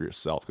make music for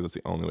yourself, because it's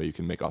the only way you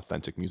can make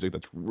authentic music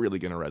that's really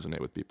going to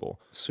resonate with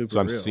people. So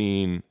I'm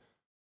seeing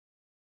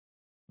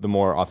the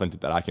more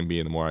authentic that I can be,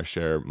 and the more I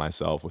share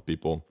myself with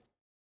people,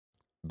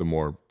 the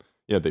more,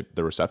 they're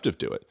receptive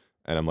to it.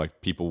 And I'm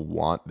like, people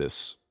want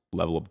this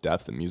level of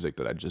depth in music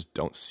that I just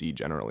don't see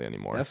generally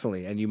anymore.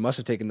 Definitely. And you must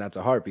have taken that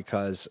to heart,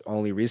 because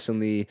only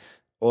recently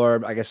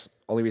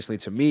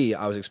to me,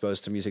 I was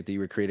exposed to music that you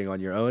were creating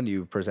on your own.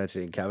 You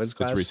presented in Kevin's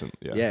class. It's recent,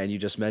 yeah. Yeah, and you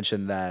just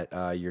mentioned that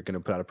you're going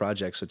to put out a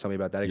project. So tell me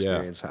about that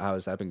experience. How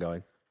has that been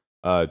going?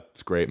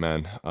 It's great,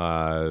 man.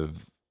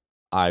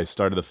 I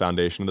started the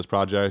foundation of this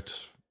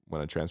project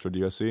when I transferred to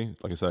USC.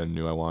 Like I said, I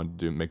knew I wanted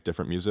to make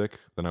different music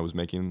than I was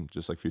making,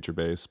 just like future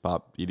bass,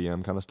 pop,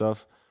 EDM kind of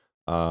stuff.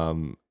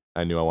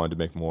 I knew I wanted to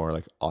make more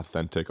like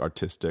authentic,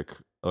 artistic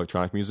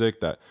electronic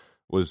music that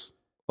was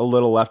a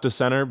little left of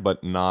center,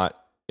 but not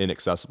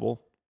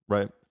inaccessible,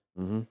 right?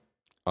 Mm-hmm.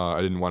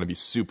 I didn't want to be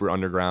super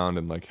underground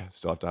and like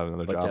still have to have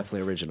another But job.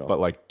 definitely original. But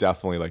like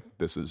definitely like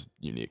this is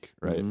unique,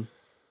 right? Mm-hmm.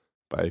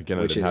 But again,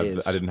 Which I it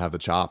is. didn't have the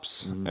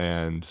chops, Mhm.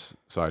 and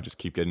so I just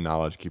keep getting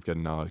knowledge,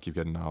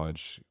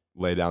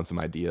 lay down some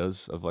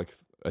ideas of like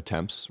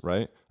attempts,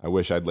 right? I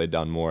wish I'd laid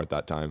down more at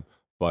that time,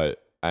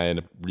 but I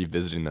ended up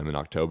revisiting them in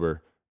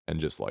October and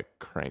just like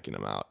cranking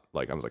them out.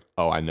 Like I was like,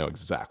 oh, I know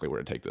exactly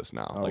where to take this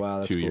now. Oh, like wow,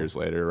 that's 2 cool. years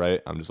later,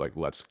 right? I'm just like,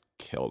 let's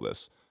kill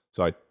this.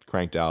 So I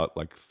cranked out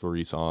like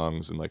 3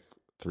 songs in like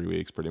 3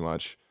 weeks, pretty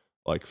much,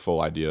 like full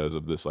ideas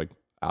of this like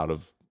out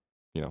of,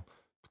 you know,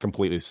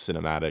 completely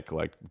cinematic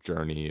like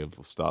journey of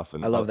stuff.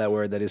 And I love that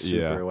word. That is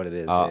super what it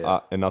is.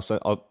 and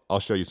I'll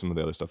show you some of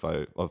the other stuff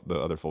of the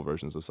other full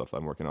versions of stuff that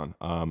I'm working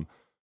on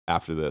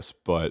after this.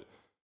 But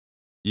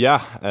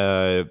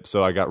yeah,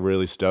 so I got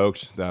really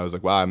stoked that I was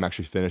like, wow, I'm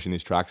actually finishing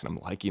these tracks and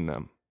I'm liking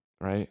them.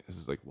 Right? This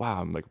is like, wow,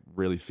 I'm like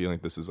really feeling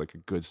like this is like a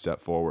good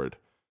step forward.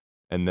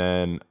 And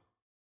then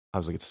I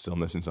was like, it's still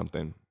missing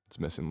something. It's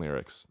missing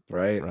lyrics.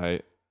 right.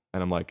 Right?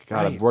 And I'm like,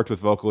 God, Right. I've worked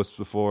with vocalists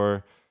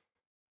before.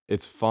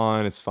 It's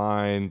fun, it's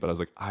fine, but I was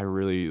like, I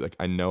really like,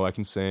 I know I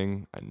can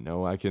sing. I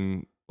know I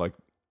can like,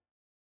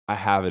 I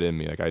have it in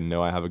me. Like, I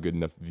know I have a good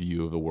enough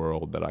view of the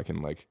world that I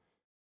can like,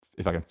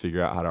 if I can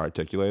figure out how to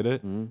articulate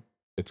it, Mhm.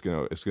 it's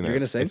gonna, You're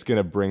gonna sing? it's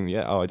gonna bring,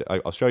 yeah. Oh,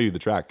 I'll show you the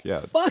track. Yeah,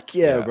 Fuck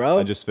yeah, bro.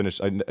 I just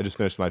finished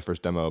my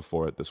first demo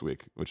for it this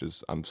week, which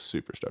is I'm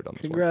super stoked on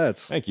this one.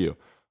 Congrats. Thank you.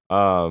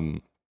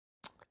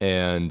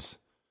 And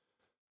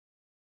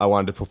I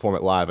wanted to perform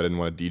it live. I didn't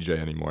want to DJ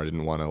anymore. I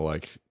didn't want to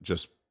like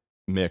just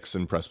mix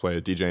and press play.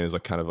 DJing is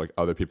like kind of like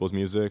other people's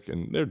music,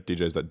 and there are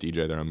DJs that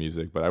DJ their own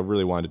music, but I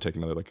really wanted to take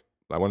another like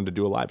I wanted to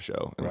do a live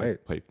show and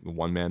like play the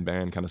one man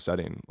band kind of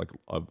setting like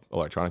of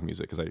electronic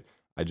music, because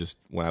I just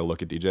when I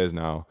look at DJs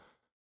now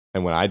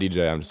and when I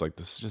DJ, I'm just like,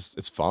 this is just,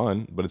 it's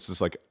fun, but it's just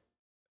like,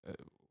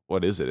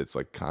 what is it? It's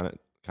like kind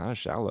of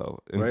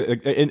shallow.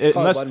 Right.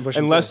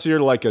 Unless you're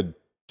like a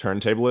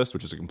turntablist,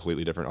 which is a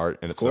completely different art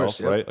in itself, course,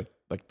 yeah. right?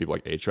 Like people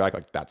like 8-Track,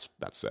 like that's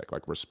sick.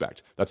 Like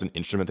respect. That's an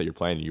instrument that you're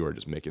playing and you are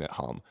just making it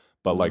hum.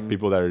 But like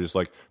people that are just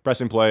like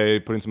pressing play,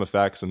 putting some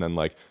effects, and then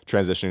like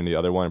transitioning to the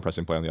other one and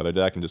pressing play on the other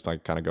deck and just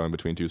like kind of going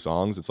between two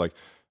songs, it's like,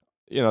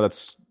 you know,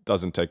 that's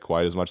doesn't take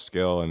quite as much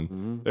skill,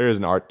 and there is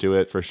an art to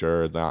it for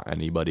sure. It's not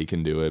anybody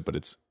can do it, but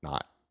it's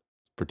not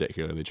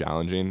particularly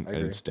challenging and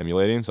it's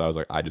stimulating. So I was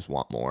like, I just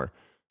want more.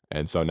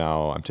 And so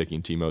now I'm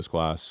taking TMO's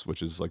class,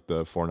 which is like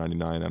the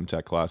 $499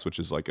 MTech class, which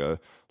is like a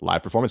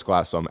live performance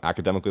class. So I'm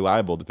academically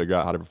liable to figure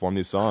out how to perform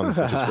these songs,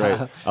 which is great.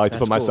 I like to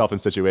put myself in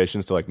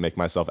situations to like make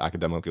myself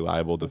academically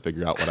liable to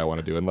figure out what I want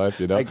to do in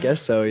life, you know? I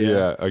guess so,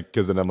 yeah. Yeah,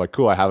 because then I'm like,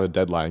 cool, I have a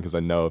deadline, because I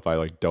know if I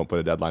like don't put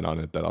a deadline on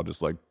it, that I'll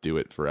just like do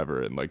it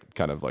forever and like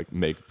kind of like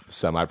make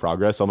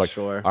semi-progress. So I'm like,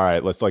 Sure. all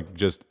right, let's like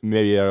just,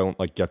 maybe I don't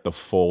like get the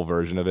full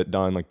version of it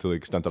done like to the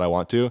extent that I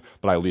want to,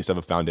 but I at least have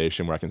a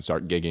foundation where I can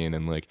start gigging,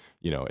 and like,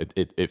 you know,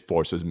 it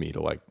forces me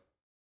to like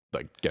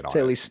get on To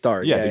it. at least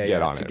start. To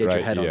get on to it, get right?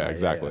 your head on yeah, that.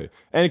 exactly.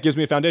 And it gives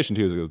me a foundation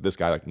too. Is this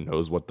guy like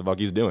knows what the fuck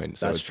he's doing.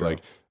 So That's it's true.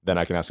 like, then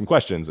I can ask him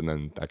questions, and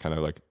then that kind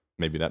of like,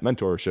 maybe that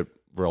mentorship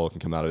role can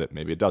come out of it.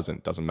 Maybe it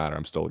doesn't matter.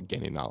 I'm still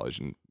gaining knowledge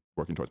and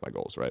working towards my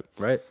goals, right?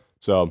 Right.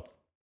 So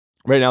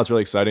right now it's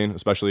really exciting,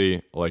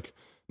 especially like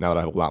now that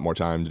I have a lot more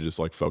time to just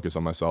like focus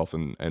on myself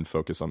and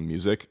focus on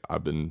music.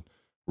 I've been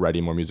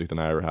writing more music than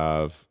I ever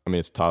have. I mean,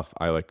 it's tough.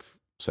 I like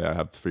say I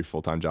have 3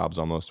 full-time jobs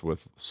almost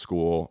with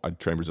school. I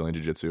train Brazilian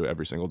Jiu-Jitsu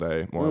every single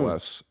day, more or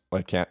less.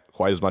 I can't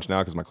quite as much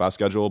now because of my class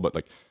schedule, but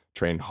like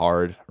train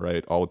hard,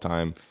 right, all the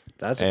time.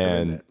 That's a and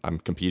commitment. I'm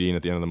competing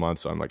at the end of the month,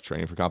 so I'm like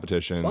training for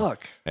competition.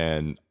 Fuck.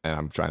 And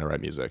I'm trying to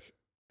write music,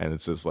 and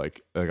it's just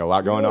like a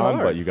lot going Really on,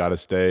 hard. but you got to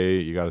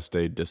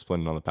stay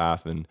disciplined on the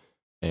path, and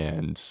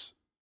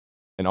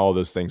all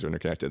those things are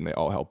interconnected, and they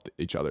all help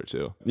each other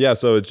too. Yeah,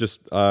 so it's just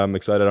I'm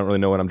excited. I don't really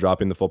know when I'm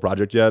dropping the full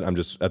project yet. I'm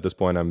just at this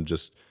point, I'm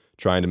just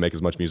trying to make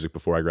as much music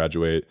before I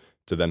graduate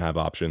to then have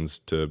options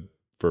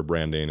for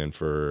branding and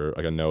for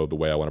like I know the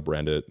way I want to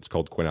brand it. It's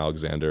called Quinn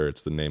Alexander.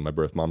 It's the name my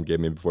birth mom gave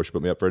me before she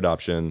put me up for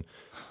adoption.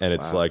 And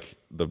it's like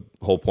the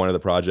whole point of the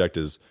project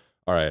is,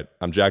 all right,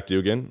 I'm Jack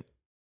Dugan,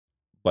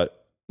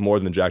 but more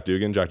than Jack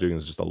Dugan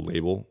is just a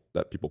label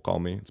that people call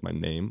me. It's my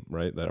name,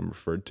 right, that I'm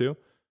referred to,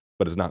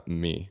 but it's not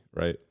me,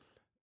 right?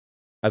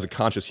 As a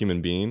conscious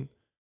human being,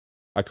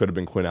 I could have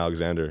been Quinn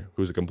Alexander,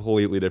 who's a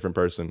completely different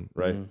person,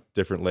 right?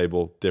 Different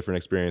label, different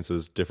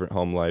experiences, different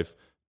home life,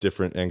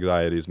 different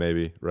anxieties,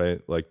 maybe,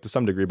 right? Like to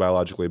some degree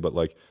biologically, but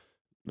like,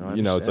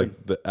 you know, it's like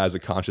as a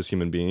conscious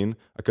human being,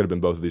 I could have been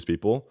both of these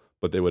people,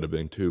 but they would have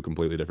been 2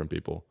 completely different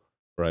people,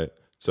 right?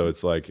 So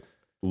it's like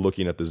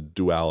looking at this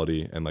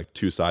duality and like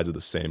 2 sides of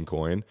the same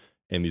coin,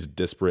 and these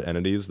disparate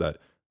entities that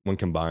when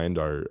combined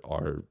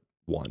are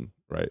one,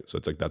 right? So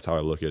it's like that's how I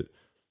look at.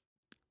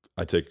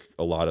 I take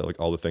a lot of like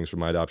all the things from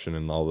my adoption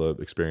and all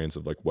the experience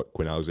of like what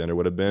Quinn Alexander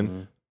would have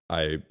been.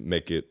 I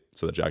make it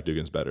so that Jack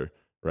Dugan's better,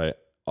 right?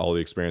 All the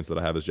experience that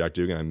I have as Jack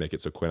Dugan, I make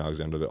it so Quinn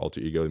Alexander, the alter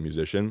ego, the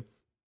musician,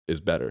 is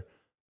better.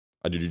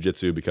 I do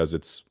jujitsu because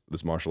it's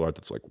this martial art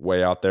that's like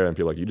way out there, and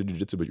people are like, you do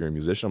jujitsu, but you're a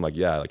musician. I'm like,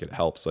 yeah, like it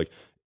helps. Like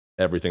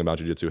everything about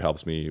jujitsu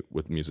helps me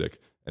with music,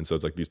 and so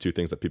it's like these two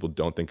things that people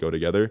don't think go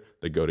together,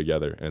 they go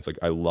together, and it's like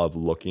I love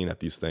looking at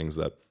these things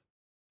that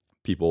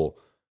people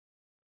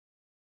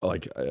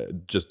like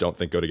just don't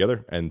think go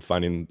together and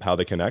finding how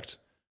they connect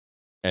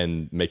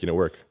and making it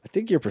work. I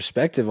think your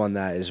perspective on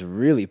that is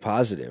really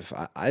positive.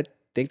 I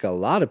think a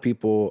lot of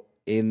people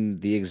in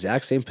the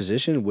exact same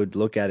position would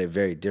look at it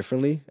very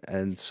differently.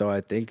 And so I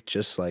think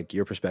just like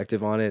your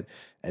perspective on it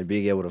and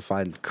being able to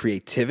find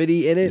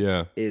creativity in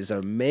it is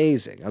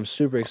amazing. I'm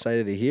super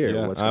excited to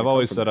hear what's I've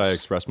always said I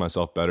express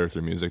myself better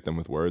through music than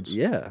with words.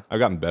 Yeah. I've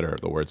gotten better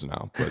at the words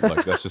now, but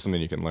like that's just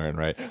something you can learn,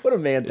 right? What a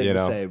man thing to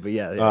say, but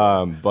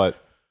yeah.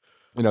 But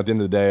you know, at the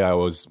end of the day, I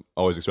always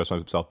express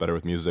myself better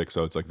with music.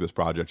 So it's like this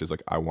project is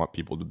like I want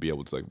people to be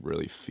able to like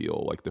really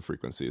feel like the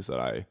frequencies that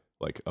I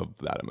like of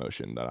that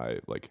emotion that I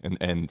like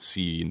and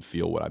see and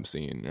feel what I'm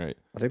seeing, right?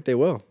 I think they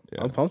will.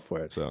 Yeah. I'm pumped for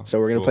it. So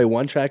we're gonna play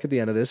one track at the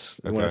end of this.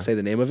 You want to say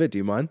the name of it? Do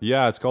you mind?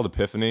 Yeah, it's called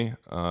Epiphany.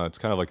 It's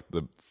kind of like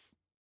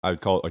I'd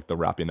call it like the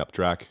wrapping up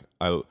track.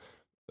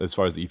 As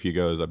far as the EP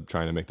goes, I'm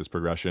trying to make this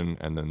progression,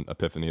 and then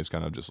Epiphany is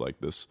kind of just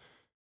like this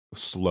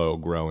slow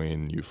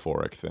growing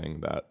euphoric thing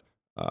that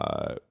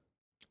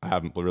I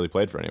haven't really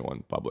played for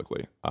anyone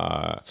publicly.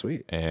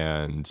 Sweet.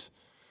 And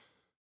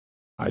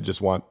I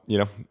just want, you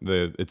know,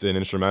 it's an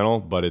instrumental,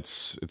 but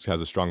it has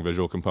a strong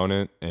visual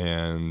component,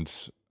 and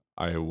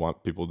I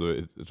want people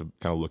to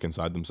kind of look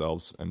inside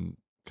themselves and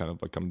kind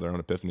of like come to their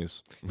own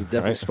epiphanies. You've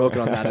definitely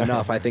spoken on that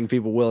enough. I think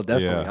people will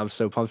definitely. Yeah. I'm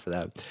so pumped for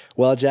that.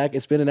 Well, Jack,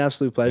 it's been an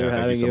absolute pleasure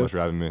having you. Thank you so much for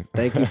having me.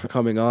 Thank you for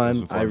coming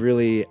on. I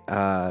really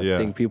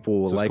think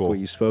people will like cool. what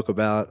you spoke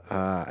about.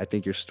 I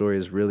think your story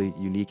is really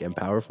unique and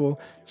powerful.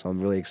 So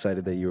I'm really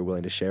excited that you were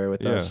willing to share it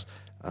with us.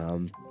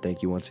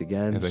 Thank you once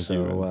again. Thank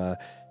you.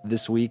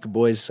 This week,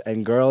 boys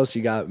and girls,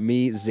 you got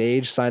me,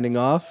 Zage, signing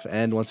off.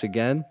 And once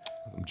again,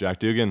 I'm Jack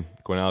Dugan,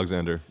 Quinn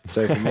Alexander.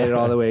 So if you made it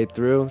all the way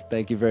through,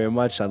 thank you very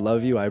much. I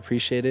love you. I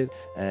appreciate it.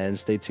 And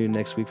stay tuned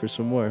next week for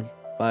some more.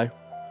 Bye.